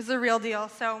the real deal.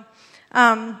 So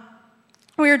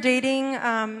we were dating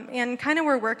and kind of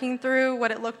were working through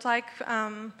what it looked like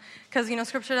because,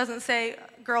 Scripture doesn't say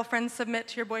girlfriends submit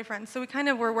to your boyfriends. So we kind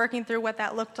of were working through what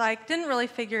that looked like. Didn't really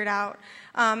figure it out.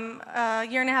 A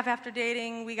year and a half after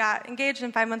dating, we got engaged,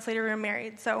 and 5 months later we were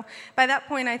married. So by that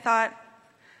point I thought,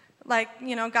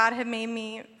 God had made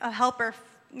me a helper,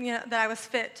 that I was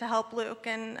fit to help Luke.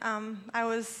 And I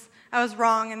was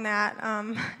wrong in that.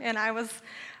 And I was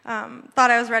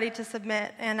thought I was ready to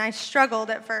submit, and I struggled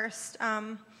at first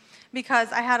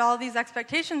because I had all these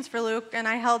expectations for Luke, and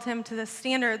I held him to this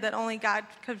standard that only God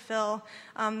could fill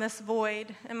this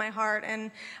void in my heart. And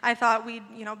I thought we'd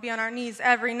be on our knees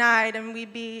every night, and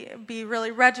we'd be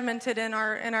really regimented in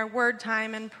our word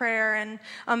time and prayer.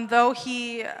 And though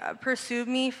he pursued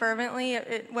me fervently,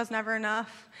 it was never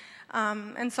enough.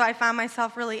 And so I found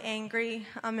myself really angry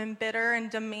and bitter and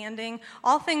demanding,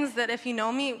 all things that, if you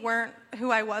know me, weren't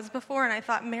who I was before. And I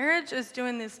thought, marriage is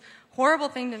doing this horrible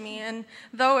thing to me. And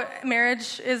though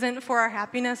marriage isn't for our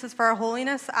happiness, it's for our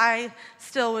holiness, I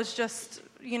still was just,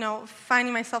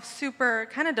 finding myself super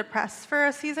kind of depressed for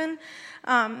a season.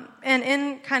 And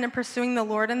in kind of pursuing the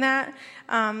Lord in that,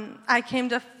 I came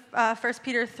to 1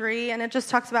 Peter 3, and it just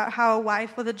talks about how a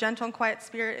wife with a gentle and quiet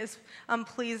spirit is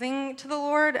pleasing to the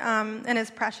Lord and is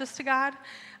precious to God.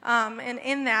 And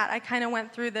in that, I kind of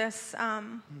went through this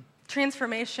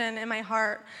transformation in my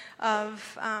heart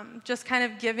of just kind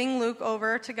of giving Luke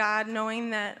over to God,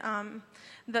 knowing that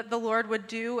that the Lord would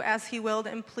do as he willed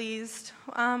and pleased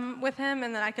with him,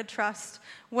 and that I could trust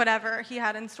whatever he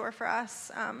had in store for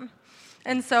us.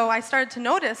 And so I started to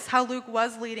notice how Luke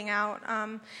was leading out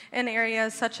in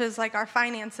areas such as like our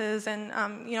finances and,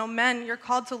 men, you're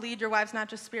called to lead your wives not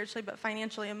just spiritually but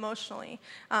financially, emotionally,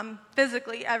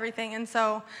 physically, everything. And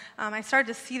so I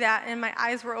started to see that, and my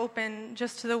eyes were open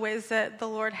just to the ways that the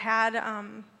Lord had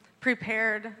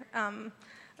prepared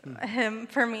him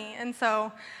for me. And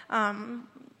so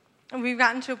we've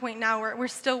gotten to a point now where we're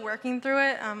still working through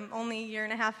it. Only a year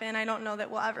and a half in, I don't know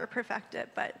that we'll ever perfect it,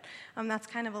 but that's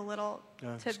kind of a little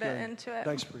tidbit into it.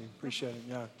 Thanks, Bree. Appreciate it.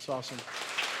 Yeah, it's awesome.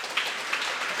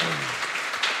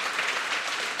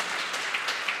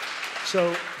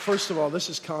 So, first of all, this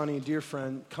is Connie, a dear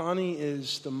friend. Connie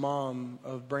is the mom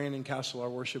of Brandon Castle, our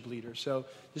worship leader. So,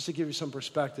 just to give you some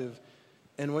perspective,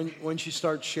 and when she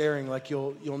starts sharing, like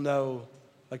you'll know,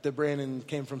 like that Brandon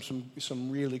came from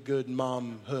some really good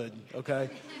momhood, okay?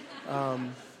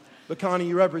 But Connie,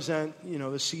 you represent,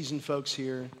 the seasoned folks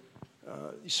here.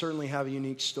 You certainly have a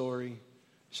unique story.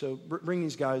 So bring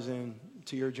these guys in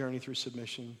to your journey through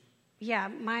submission. Yeah,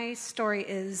 my story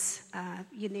is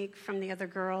unique from the other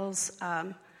girls.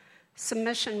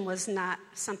 Submission was not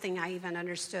something I even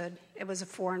understood. It was a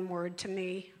foreign word to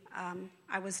me.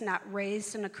 I was not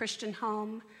raised in a Christian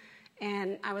home.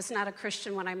 And I was not a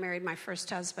Christian when I married my first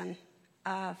husband.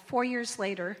 4 years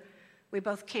later, we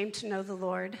both came to know the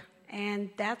Lord, and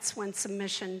that's when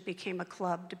submission became a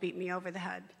club to beat me over the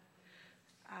head.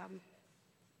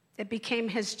 It became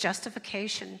his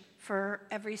justification for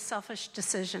every selfish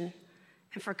decision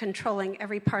and for controlling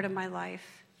every part of my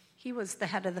life. He was the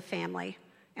head of the family,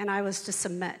 and I was to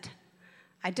submit.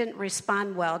 I didn't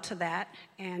respond well to that,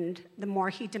 and the more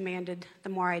he demanded, the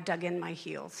more I dug in my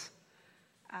heels.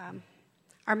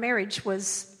 Our marriage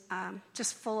was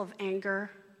just full of anger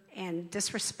and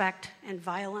disrespect and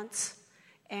violence.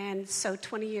 And so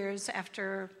 20 years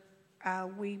after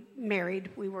we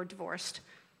married, we were divorced.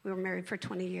 We were married for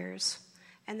 20 years.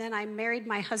 And then I married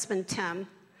my husband, Tim.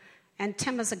 And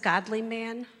Tim is a godly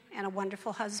man and a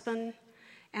wonderful husband.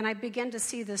 And I began to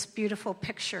see this beautiful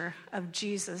picture of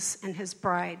Jesus and his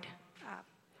bride,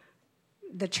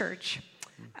 the church.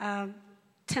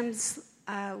 Tim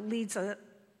leads a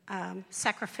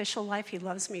sacrificial life. He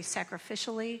loves me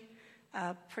sacrificially,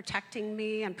 protecting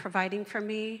me and providing for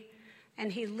me.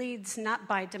 And he leads not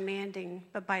by demanding,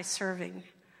 but by serving.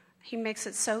 He makes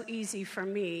it so easy for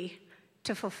me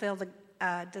to fulfill the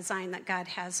design that God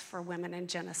has for women in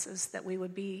Genesis, that we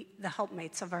would be the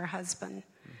helpmates of our husband.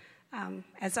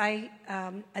 As I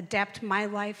adapt my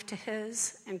life to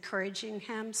his, encouraging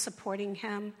him, supporting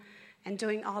him, and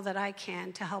doing all that I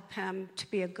can to help him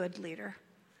to be a good leader.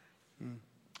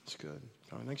 That's good.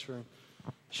 Connie, thanks for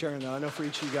sharing that. I know for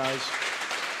each of you guys,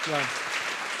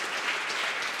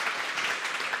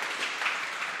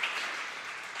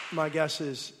 my guess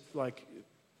is, like,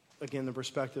 again, the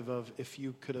perspective of if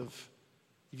you could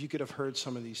have heard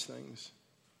some of these things,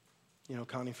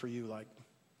 Connie, for you, like,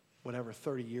 whatever,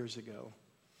 30 years ago,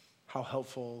 how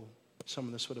helpful some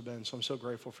of this would have been. So I'm so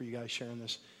grateful for you guys sharing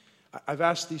this. I've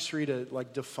asked these three to,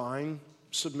 like, define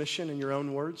submission in your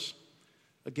own words.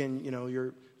 Again,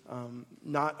 you're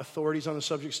not authorities on the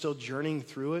subject, still journeying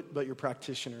through it, but you're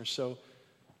practitioners. So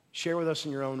share with us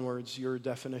in your own words your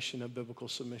definition of biblical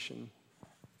submission.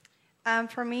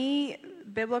 For me,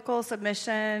 biblical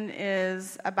submission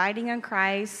is abiding in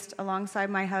Christ alongside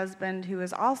my husband, who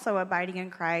is also abiding in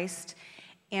Christ,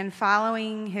 and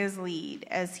following his lead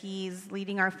as he's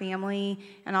leading our family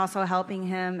and also helping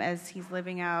him as he's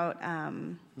living out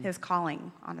his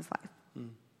calling on his life.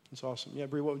 That's awesome. Yeah,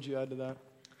 Bree, what would you add to that?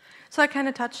 So I kind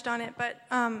of touched on it, but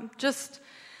just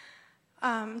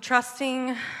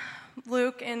trusting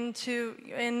Luke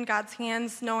in God's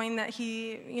hands, knowing that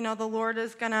he, the Lord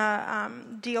is going to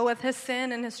deal with his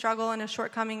sin and his struggle and his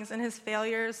shortcomings and his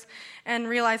failures, and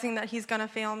realizing that he's going to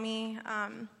fail me.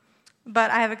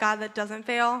 But I have a God that doesn't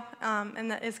fail,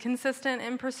 and that is consistent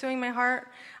in pursuing my heart,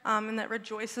 and that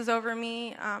rejoices over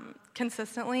me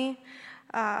consistently.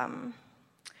 And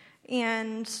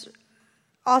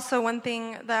also, one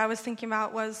thing that I was thinking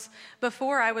about was,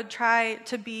 before I would try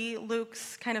to be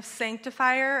Luke's kind of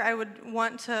sanctifier, I would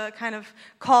want to kind of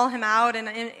call him out,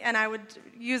 and I would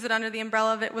use it under the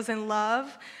umbrella of it was in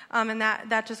love, and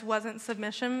that just wasn't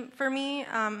submission for me,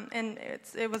 and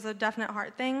it was a definite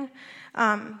heart thing.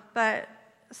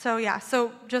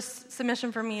 So just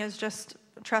submission for me is just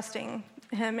trusting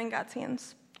him in God's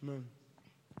hands. Amen.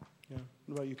 Yeah.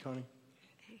 What about you, Connie?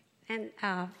 And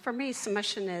for me,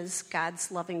 submission is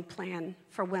God's loving plan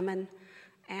for women.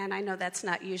 And I know that's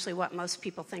not usually what most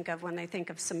people think of when they think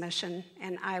of submission.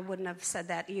 And I wouldn't have said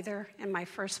that either in my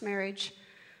first marriage.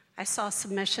 I saw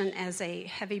submission as a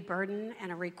heavy burden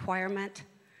and a requirement.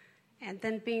 And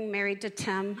then being married to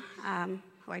Tim,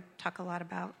 who I talk a lot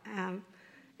about,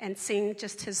 and seeing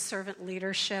just his servant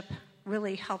leadership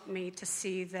really helped me to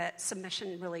see that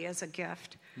submission really is a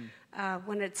gift.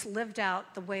 When it's lived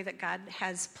out the way that God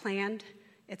has planned,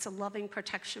 it's a loving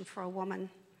protection for a woman.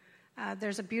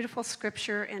 There's a beautiful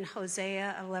scripture in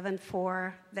Hosea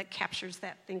 11:4 that captures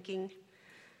that thinking.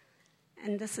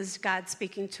 And this is God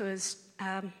speaking to his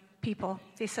people.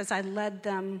 He says, I led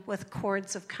them with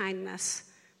cords of kindness,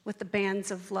 with the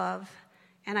bands of love,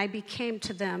 and I became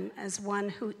to them as one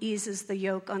who eases the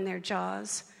yoke on their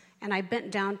jaws, and I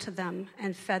bent down to them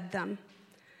and fed them.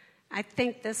 I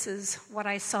think this is what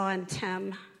I saw in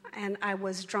Tim, and I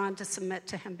was drawn to submit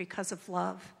to him because of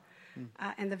love.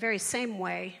 In the very same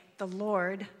way, the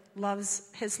Lord loves,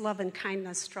 his love and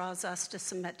kindness draws us to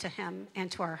submit to him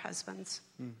and to our husbands.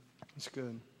 That's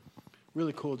good.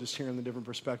 Really cool just hearing the different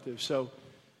perspectives. So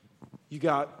you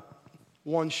got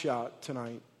one shot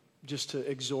tonight just to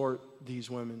exhort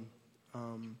these women.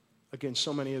 Again,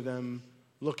 so many of them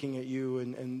looking at you,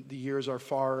 and the years are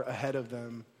far ahead of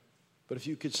them. But if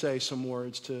you could say some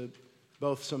words to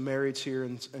both some marrieds here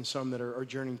and some that are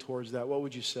journeying towards that, what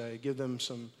would you say? Give them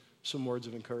some words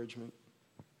of encouragement.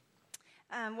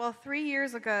 Well, 3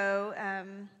 years ago,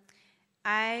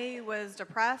 I was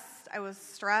depressed, I was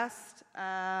stressed,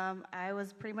 I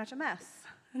was pretty much a mess.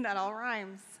 That all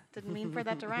rhymes. Didn't mean for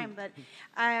that to rhyme, but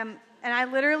and I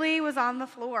literally was on the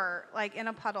floor, like in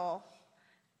a puddle,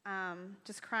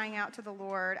 just crying out to the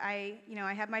Lord. I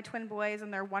have my twin boys,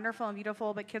 and they're wonderful and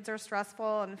beautiful, but kids are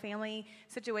stressful, and family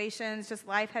situations, just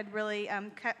life had really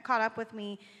caught up with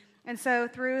me. And so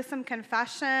through some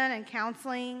confession and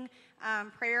counseling,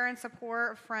 prayer and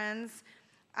support of friends,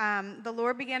 the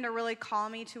Lord began to really call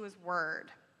me to his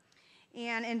word.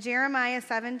 And in Jeremiah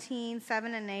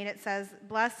 17:7-8, it says,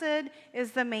 Blessed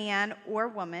is the man or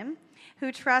woman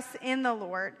who trusts in the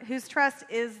Lord, whose trust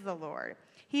is the Lord.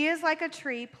 He is like a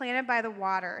tree planted by the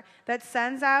water that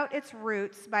sends out its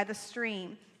roots by the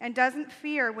stream and doesn't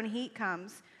fear when heat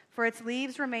comes, for its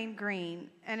leaves remain green,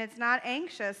 and it's not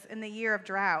anxious in the year of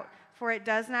drought, for it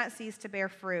does not cease to bear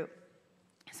fruit.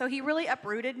 So he really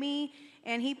uprooted me,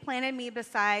 and he planted me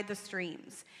beside the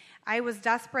streams. I was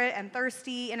desperate and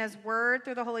thirsty, and his word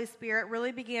through the Holy Spirit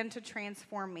really began to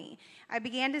transform me. I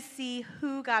began to see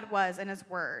who God was in his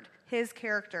word, his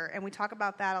character, and we talk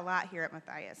about that a lot here at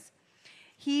Matthias.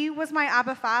 He was my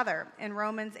Abba Father in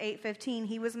Romans 8:15.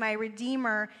 He was my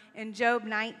Redeemer in Job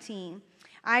 19.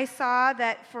 I saw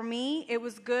that for me, it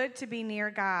was good to be near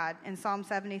God in Psalm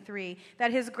 73, that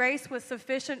his grace was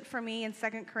sufficient for me in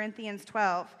 2 Corinthians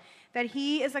 12, that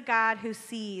he is a God who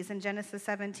sees in Genesis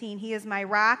 17. He is my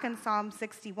rock in Psalm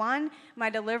 61,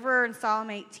 my deliverer in Psalm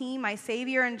 18, my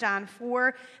Savior in John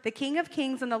 4, the King of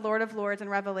Kings and the Lord of Lords in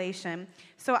Revelation.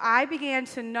 So I began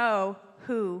to know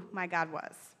who my God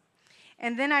was.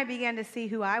 And then I began to see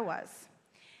who I was.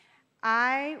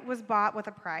 I was bought with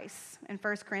a price. In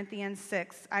 1 Corinthians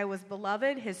 6, I was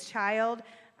beloved, his child,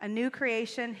 a new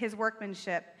creation, his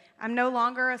workmanship. I'm no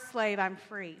longer a slave, I'm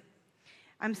free.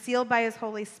 I'm sealed by his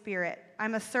Holy Spirit.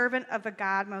 I'm a servant of the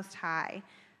God Most High.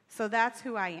 So that's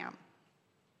who I am.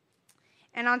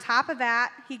 And on top of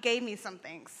that, he gave me some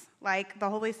things, like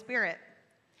the Holy Spirit.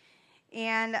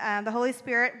 And the Holy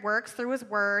Spirit works through his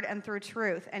word and through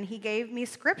truth. And he gave me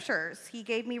scriptures. He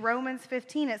gave me Romans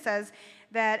 15. It says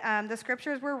that the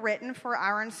scriptures were written for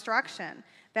our instruction,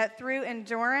 that through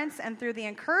endurance and through the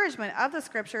encouragement of the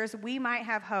scriptures, we might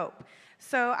have hope.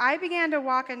 So I began to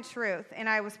walk in truth, and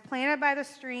I was planted by the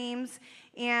streams,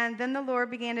 and then the Lord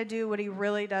began to do what he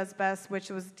really does best, which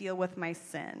was deal with my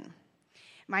sin.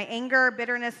 My anger,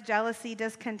 bitterness, jealousy,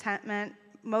 discontentment,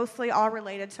 mostly all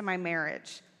related to my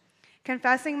marriage.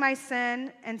 Confessing my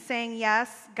sin and saying,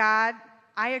 yes, God,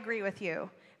 I agree with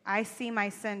you. I see my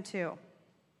sin too.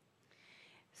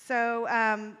 So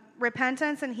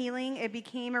repentance and healing, it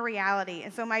became a reality.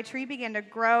 And so my tree began to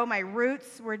grow. My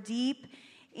roots were deep.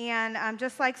 And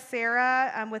just like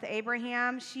Sarah with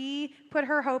Abraham, she put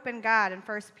her hope in God. In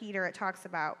 1 Peter, it talks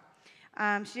about.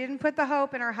 She didn't put the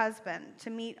hope in her husband to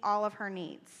meet all of her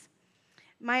needs.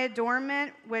 My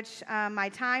adornment, which my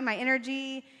time, my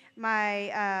energy,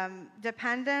 my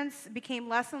dependence became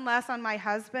less and less on my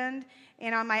husband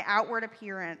and on my outward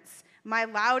appearance. My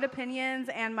loud opinions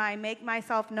and my make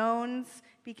myself knowns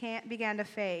began to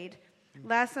fade.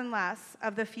 Less and less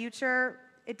of the future,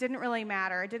 it didn't really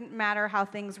matter. It didn't matter how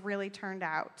things really turned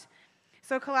out.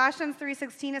 So Colossians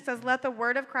 3:16, it says, let the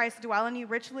word of Christ dwell in you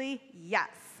richly. Yes,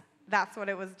 that's what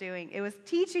it was doing. It was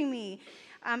teaching me.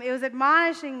 It was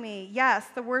admonishing me. Yes,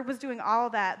 the word was doing all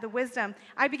that, the wisdom.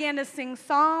 I began to sing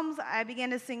psalms. I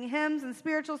began to sing hymns and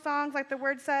spiritual songs like the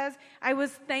word says. I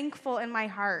was thankful in my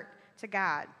heart to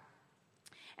God.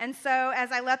 And so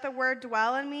as I let the word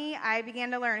dwell in me, I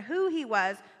began to learn who he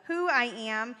was, who I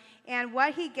am, and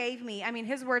what he gave me. I mean,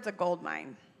 his word's a gold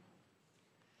mine.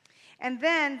 And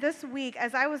then this week,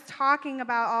 as I was talking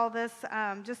about all this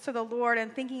just to the Lord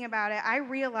and thinking about it, I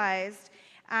realized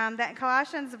that in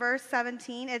Colossians verse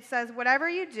 17, it says, whatever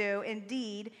you do,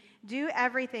 indeed, do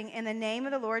everything in the name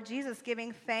of the Lord Jesus,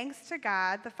 giving thanks to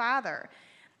God the Father.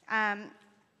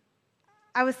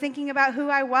 I was thinking about who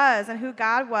I was and who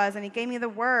God was, and he gave me the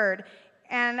word.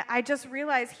 And I just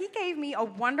realized he gave me a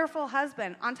wonderful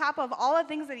husband. On top of all the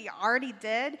things that he already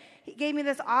did, he gave me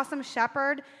this awesome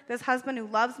shepherd, this husband who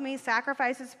loves me,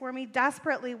 sacrifices for me,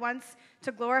 desperately wants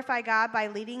to glorify God by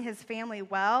leading his family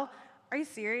well. Are you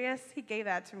serious? He gave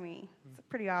that to me. It's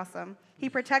pretty awesome. He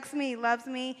protects me, he loves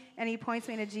me, and he points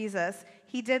me to Jesus.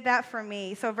 He did that for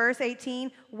me. So verse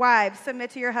 18, wives,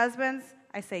 submit to your husbands.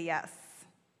 I say yes.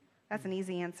 That's an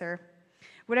easy answer.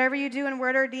 Whatever you do in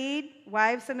word or deed,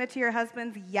 wives, submit to your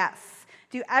husbands, yes.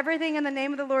 Do everything in the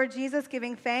name of the Lord Jesus,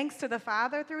 giving thanks to the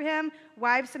Father through him.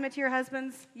 Wives, submit to your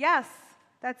husbands, yes.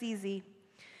 That's easy.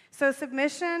 So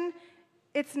submission,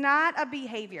 it's not a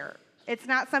behavior. It's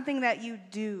not something that you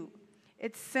do.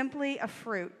 It's simply a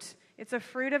fruit. It's a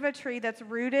fruit of a tree that's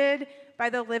rooted by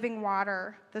the living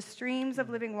water, the streams of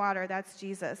living water. That's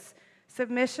Jesus.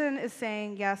 Submission is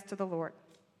saying yes to the Lord.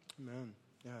 Amen.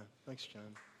 Yeah, thanks, Jen.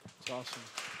 It's awesome.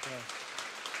 Yeah.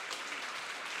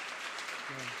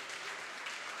 Yeah.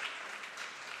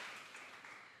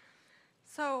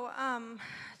 So,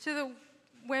 to the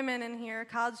women in here,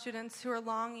 college students who are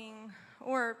longing,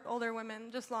 or older women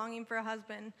just longing for a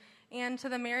husband, and to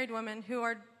the married women who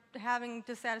are having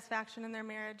dissatisfaction in their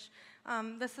marriage,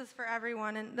 this is for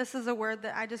everyone, and this is a word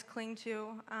that I just cling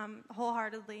to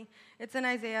wholeheartedly. It's in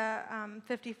Isaiah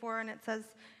 54, and it says,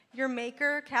 your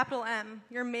maker, capital M,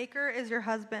 your maker is your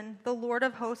husband. The Lord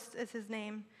of hosts is his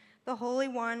name. The Holy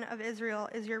One of Israel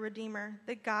is your Redeemer.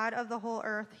 The God of the whole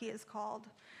earth he is called.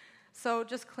 So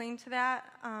just cling to that.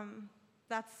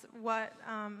 That's what,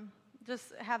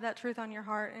 just have that truth on your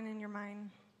heart and in your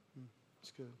mind.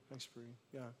 That's good. Thanks, Bree.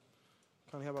 Yeah.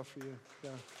 Connie, how about for you?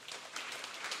 Yeah.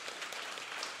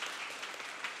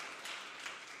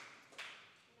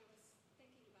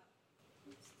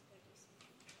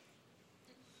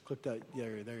 Click that. Yeah,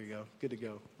 there you go. Good to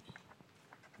go.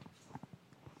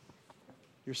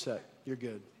 You're set. You're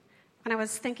good. When I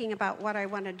was thinking about what I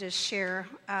wanted to share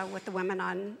with the women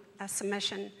on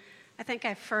submission, I think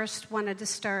I first wanted to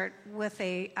start with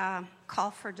a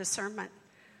call for discernment.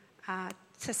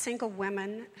 To single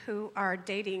women who are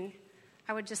dating,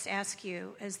 I would just ask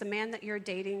you, is the man that you're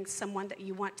dating someone that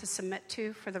you want to submit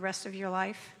to for the rest of your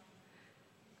life?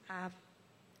 I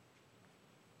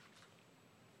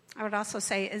would also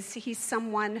say, is he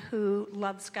someone who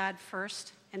loves God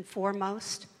first and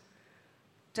foremost?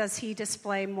 Does he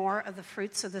display more of the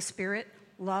fruits of the Spirit?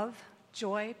 Love,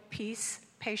 joy, peace,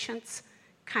 patience,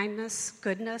 kindness,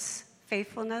 goodness,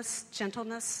 faithfulness,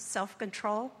 gentleness,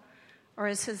 self-control? Or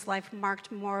is his life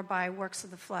marked more by works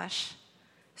of the flesh,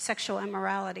 sexual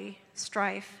immorality,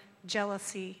 strife,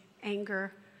 jealousy,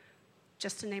 anger,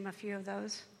 just to name a few of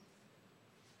those?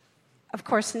 Of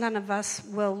course, none of us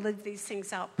will live these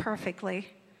things out perfectly,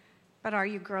 but are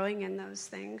you growing in those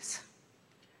things?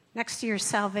 Next to your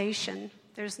salvation,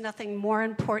 there's nothing more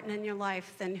important in your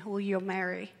life than who you'll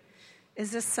marry. Is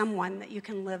this someone that you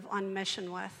can live on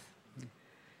mission with?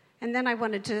 And then I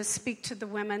wanted to speak to the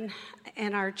women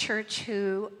in our church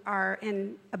who are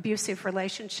in abusive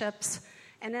relationships.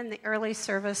 And in the early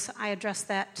service, I addressed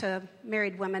that to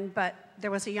married women, but there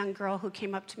was a young girl who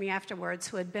came up to me afterwards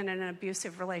who had been in an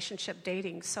abusive relationship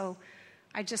dating. So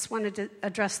I just wanted to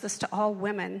address this to all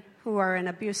women who are in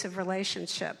abusive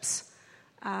relationships.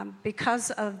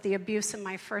 Because of the abuse in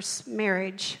my first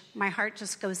marriage, my heart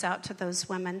just goes out to those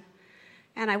women.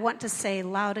 And I want to say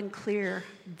loud and clear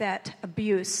that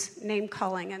abuse,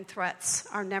 name-calling, and threats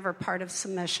are never part of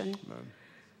submission. Amen.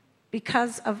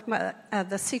 Because of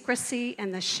the secrecy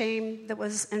and the shame that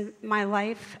was in my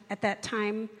life at that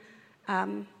time,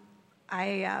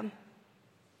 I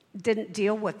didn't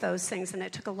deal with those things, and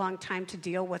it took a long time to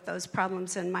deal with those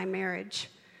problems in my marriage.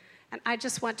 And I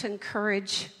just want to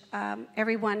encourage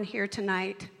everyone here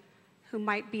tonight who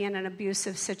might be in an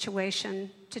abusive situation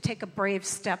to take a brave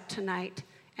step tonight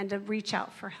and to reach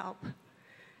out for help.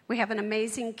 We have an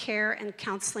amazing care and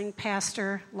counseling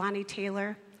pastor, Lonnie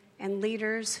Taylor, and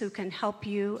leaders who can help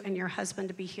you and your husband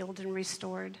to be healed and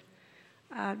restored.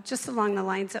 Just along the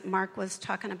lines that Mark was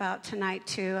talking about tonight,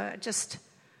 too,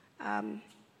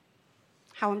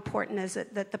 how important is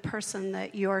it that the person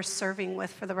that you're serving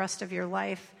with for the rest of your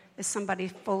life is somebody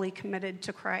fully committed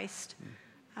to Christ?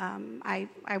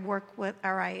 I work with,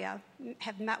 or I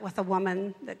have met with a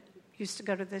woman that used to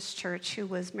go to this church who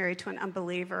was married to an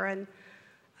unbeliever, and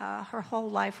her whole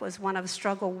life was one of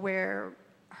struggle where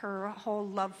her whole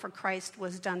love for Christ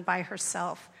was done by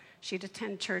herself. She'd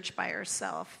attend church by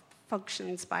herself,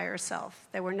 functions by herself.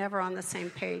 They were never on the same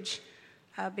page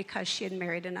because she had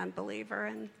married an unbeliever.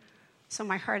 And so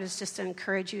my heart is just to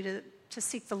encourage you to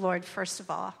seek the Lord first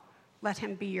of all. Let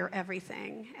him be your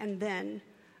everything. And then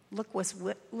look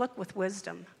with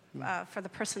wisdom for the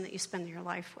person that you spend your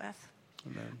life with.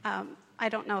 Amen. I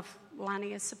don't know if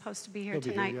Lonnie is supposed to be here He'll be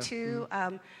tonight, here, yeah.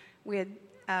 too. We had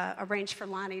arranged for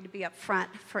Lonnie to be up front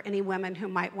for any women who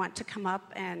might want to come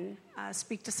up and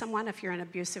speak to someone if you're in an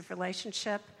abusive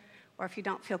relationship, or if you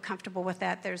don't feel comfortable with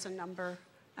that, there's a number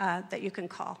that you can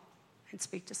call and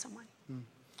speak to someone. Can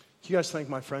you guys thank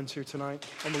my friends here tonight?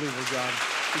 Unbelievable job.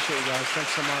 Appreciate you guys.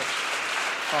 Thanks so much.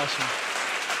 Awesome.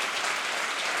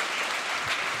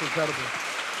 It's incredible.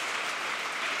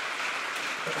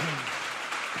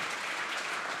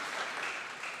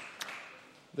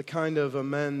 The kind of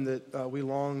men that we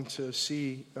long to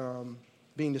see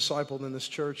being discipled in this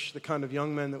church, the kind of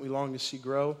young men that we long to see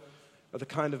grow, are the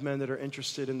kind of men that are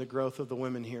interested in the growth of the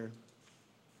women here.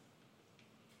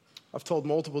 I've told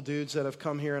multiple dudes that have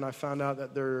come here, and I found out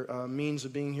that their means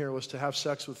of being here was to have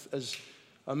sex with as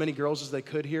many girls as they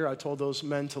could here. I told those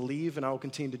men to leave, and I will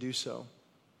continue to do so.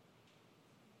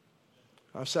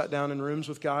 I've sat down in rooms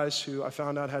with guys who I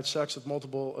found out had sex with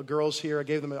multiple girls here. I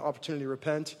gave them an opportunity to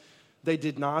repent. They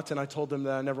did not, and I told them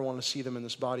that I never want to see them in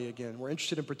this body again. We're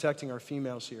interested in protecting our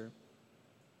females here.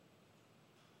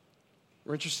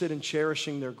 We're interested in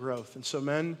cherishing their growth. And so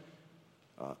men,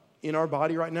 in our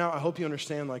body right now, I hope you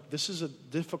understand, this is a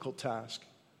difficult task.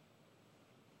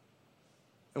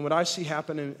 And what I see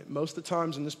happening most of the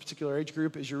times in this particular age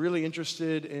group is you're really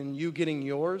interested in you getting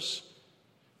yours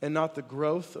and not the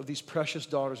growth of these precious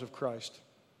daughters of Christ.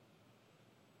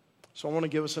 So I want to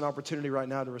give us an opportunity right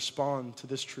now to respond to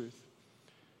this truth.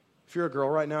 If you're a girl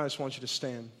right now, I just want you to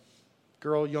stand.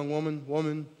 Girl, young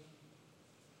woman.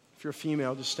 If you're a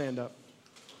female, just stand up.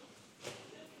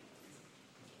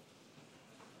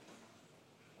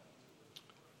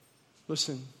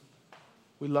 Listen,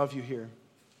 we love you here.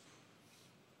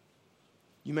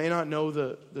 You may not know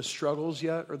the struggles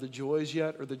yet, or the joys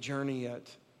yet, or the journey yet,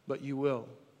 but you will.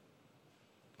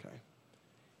 Okay.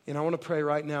 And I want to pray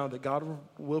right now that God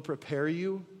will prepare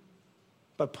you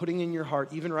by putting in your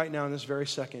heart, even right now in this very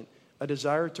second, a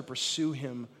desire to pursue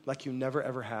him like you never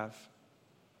ever have.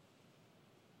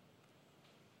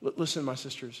 Listen, my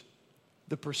sisters,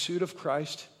 the pursuit of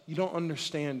Christ, you don't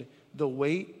understand the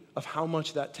weight of how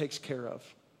much that takes care of.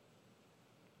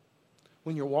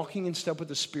 When you're walking in step with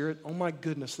the Spirit, oh my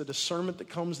goodness, the discernment that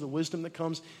comes, the wisdom that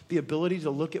comes, the ability to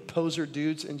look at poser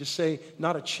dudes and just say,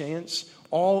 not a chance,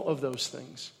 all of those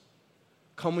things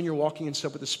come when you're walking in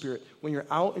step with the Spirit. When you're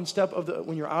out of step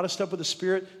with the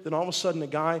Spirit, then all of a sudden a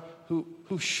guy who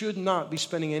should not be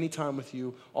spending any time with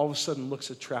you all of a sudden looks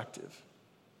attractive.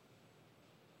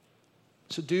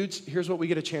 So dudes, here's what we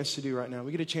get a chance to do right now.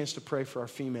 We get a chance to pray for our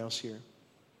females here.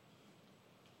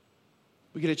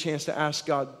 We get a chance to ask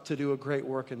God to do a great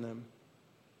work in them.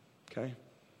 Okay?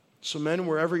 So men,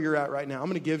 wherever you're at right now, I'm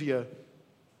going to give you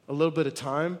a little bit of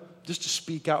time just to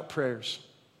speak out prayers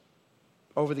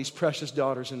over these precious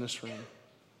daughters in this room.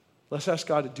 Let's ask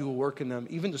God to do a work in them,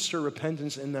 even to stir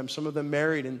repentance in them. Some of them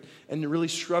married and really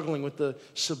struggling with the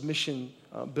submission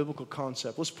biblical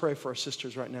concept. Let's pray for our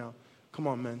sisters right now. Come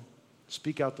on, men.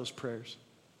 Speak out those prayers.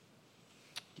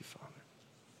 Thank you, Father.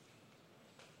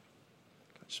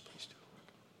 God, just please do a work.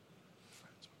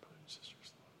 Friends, my brothers and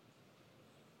sisters, Lord.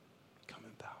 Come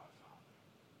in power, Father.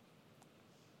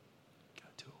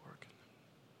 God, do a work in them.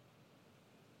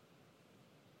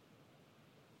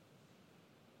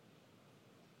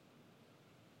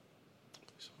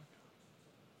 Please, Lord God.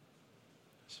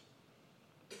 Yes.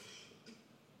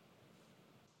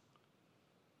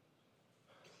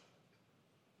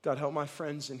 God, help my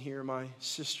friends in here, my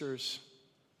sisters.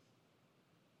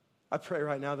 I pray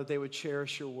right now that they would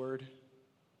cherish your word.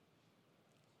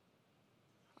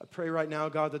 I pray right now,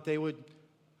 God, that they would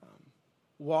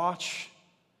watch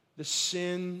the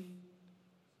sin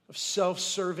of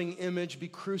self-serving image be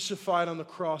crucified on the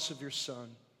cross of your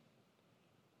Son.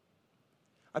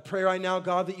 I pray right now,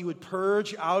 God, that you would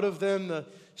purge out of them the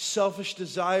selfish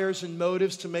desires and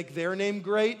motives to make their name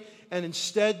great. And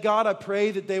instead, God, I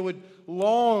pray that they would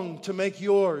long to make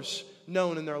yours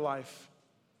known in their life.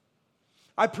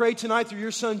 I pray tonight through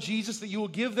your Son, Jesus, that you will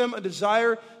give them a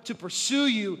desire to pursue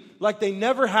you like they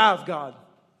never have, God.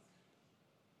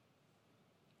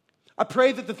 I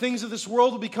pray that the things of this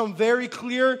world will become very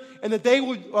clear and that they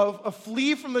would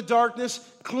flee from the darkness,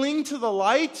 cling to the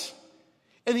light,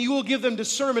 and that you will give them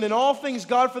discernment in all things,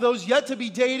 God, for those yet to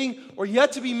be dating or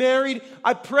yet to be married.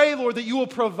 I pray, Lord, that you will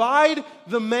provide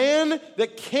the man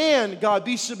that can, God,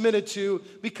 be submitted to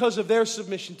because of their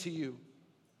submission to you.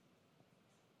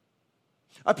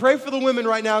 I pray for the women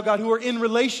right now, God, who are in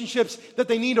relationships that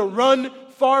they need to run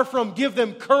far from. Give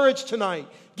them courage tonight.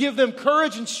 Give them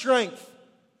courage and strength.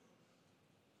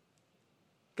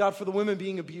 God, for the women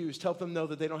being abused, help them know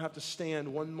that they don't have to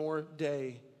stand one more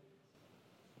day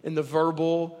in the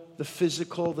verbal, the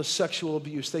physical, the sexual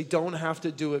abuse. They don't have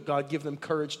to do it. God, give them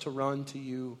courage to run to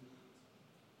you.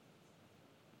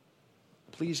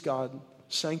 Please, God,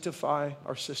 sanctify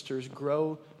our sisters,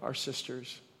 grow our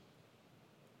sisters.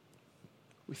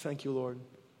 We thank you, Lord.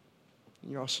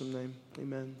 In your awesome name,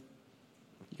 amen.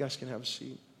 You guys can have a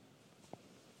seat.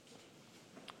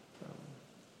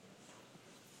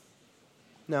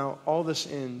 Now, all this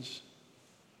ends.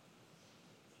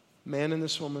 Man in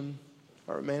this woman,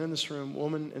 or man in this room,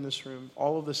 woman in this room,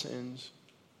 all of this ends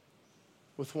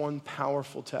with one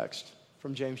powerful text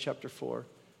from James chapter 4.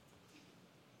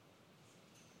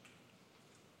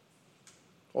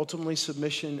 Ultimately,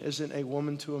 submission isn't a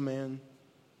woman to a man.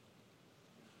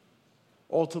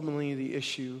 Ultimately, the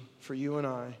issue for you and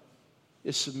I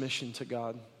is submission to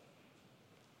God.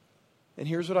 And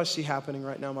here's what I see happening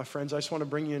right now, my friends. I just want to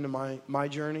bring you into my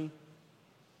journey.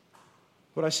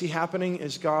 What I see happening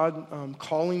is God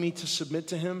calling me to submit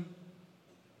to Him,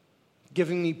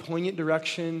 giving me poignant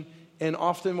direction. And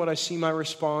often what I see my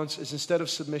response is, instead of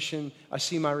submission, I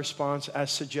see my response as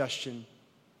suggestion.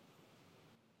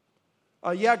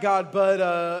 Yeah, God,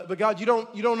 but God, you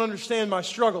don't understand my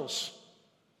struggles.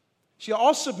 See,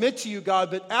 I'll submit to you,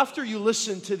 God, but after you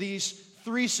listen to these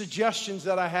 3 suggestions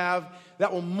that I have,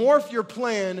 that will morph your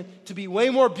plan to be way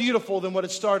more beautiful than what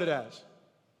it started as.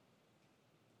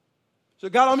 So,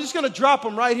 God, I'm just going to drop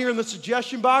them right here in the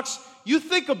suggestion box. You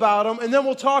think about them, and then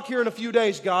we'll talk here in a few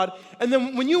days, God. And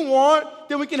then when you want,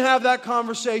 then we can have that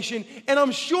conversation. And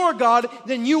I'm sure, God,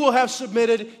 then you will have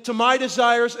submitted to my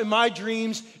desires and my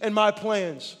dreams and my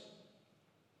plans.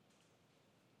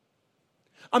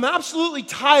 I'm absolutely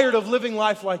tired of living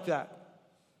life like that.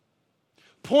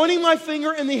 Pointing my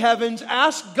finger in the heavens,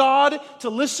 ask God to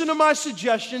listen to my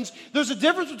suggestions. There's a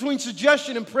difference between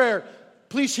suggestion and prayer.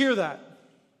 Please hear that.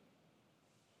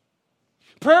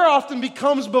 Prayer often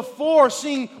becomes before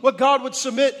seeing what God would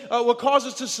submit, what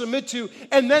causes us to submit to,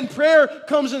 and then prayer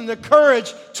comes in the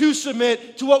courage to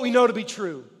submit to what we know to be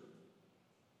true.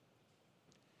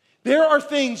 There are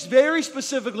things very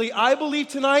specifically, I believe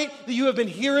tonight, that you have been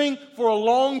hearing for a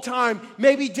long time,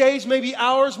 maybe days, maybe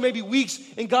hours, maybe weeks,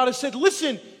 and God has said,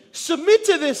 listen, submit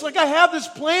to this, like I have this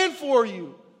plan for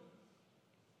you.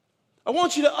 I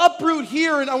want you to uproot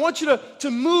here, and I want you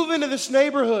to move into this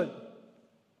neighborhood.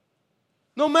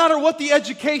 No matter what the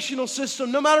educational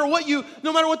system, no matter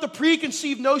what the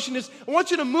preconceived notion is, I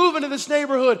want you to move into this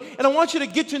neighborhood, and I want you to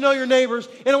get to know your neighbors,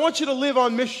 and I want you to live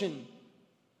on mission.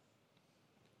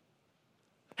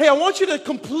 Hey, I want you to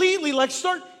completely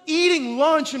start eating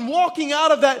lunch and walking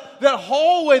out of that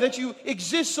hallway that you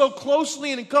exist so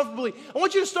closely and comfortably. I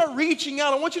want you to start reaching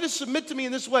out. I want you to submit to me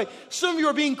in this way. Some of you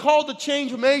are being called to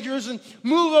change majors and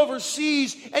move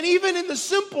overseas. And even in the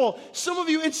simple, some of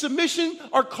you in submission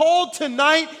are called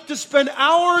tonight to spend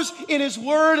hours in His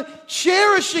Word,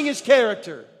 cherishing His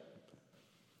character.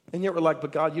 And yet we're like,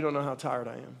 but God, you don't know how tired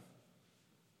I am.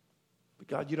 But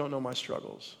God, you don't know my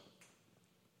struggles.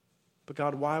 But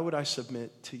God, why would I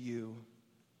submit to you?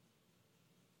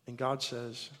 And God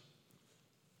says,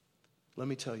 let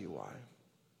me tell you why.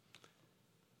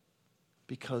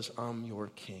 Because I'm your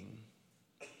king.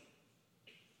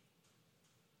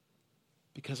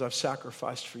 Because I've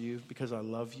sacrificed for you, because I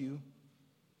love you,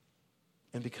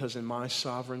 and because in my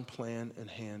sovereign plan and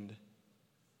hand,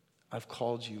 I've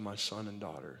called you my son and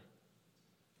daughter.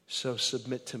 So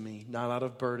submit to me, not out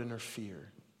of burden or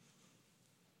fear,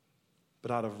 but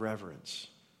out of reverence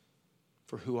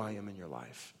for who I am in your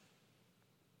life.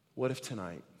 What if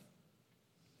tonight,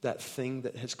 that thing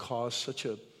that has caused such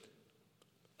a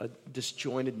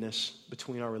disjointedness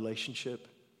between our relationship,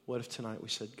 what if tonight we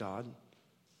said, God,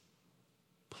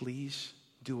 please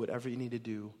do whatever you need to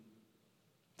do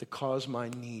to cause my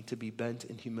knee to be bent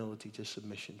in humility to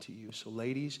submission to you. So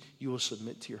ladies, you will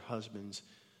submit to your husbands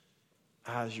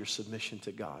as your submission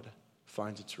to God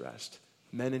finds its rest.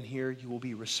 Men in here, you will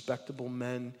be respectable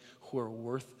men who are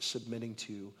worth submitting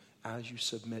to as you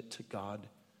submit to God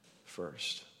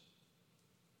first.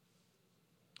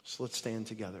 So let's stand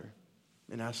together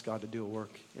and ask God to do a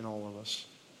work in all of us.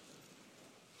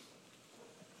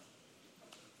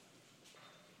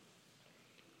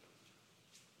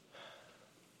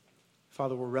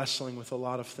 Father, we're wrestling with a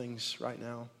lot of things right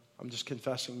now. I'm just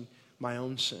confessing my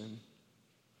own sin.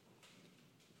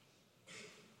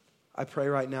 I pray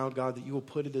right now, God, that you will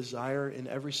put a desire in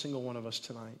every single one of us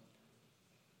tonight,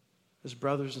 as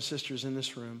brothers and sisters in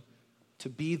this room, to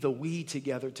be the we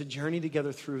together, to journey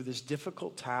together through this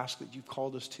difficult task that you've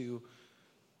called us to,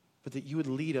 but that you would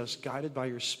lead us, guided by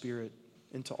your Spirit,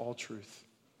 into all truth.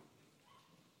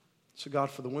 So God,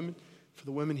 for the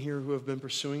women here who have been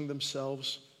pursuing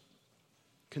themselves,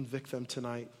 convict them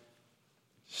tonight.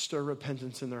 Stir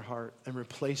repentance in their heart and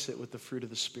replace it with the fruit of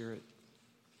the Spirit.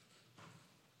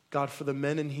 God, for the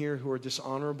men in here who are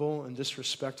dishonorable and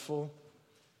disrespectful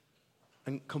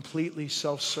and completely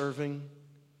self-serving,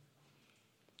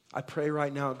 I pray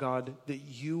right now, God, that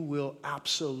you will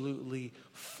absolutely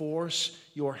force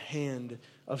your hand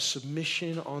of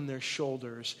submission on their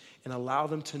shoulders and allow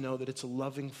them to know that it's a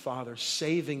loving Father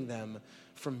saving them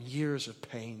from years of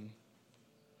pain.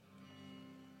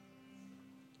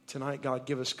 Tonight, God,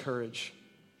 give us courage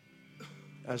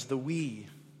as the we.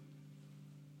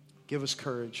 Give us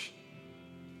courage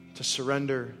to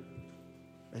surrender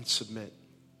and submit.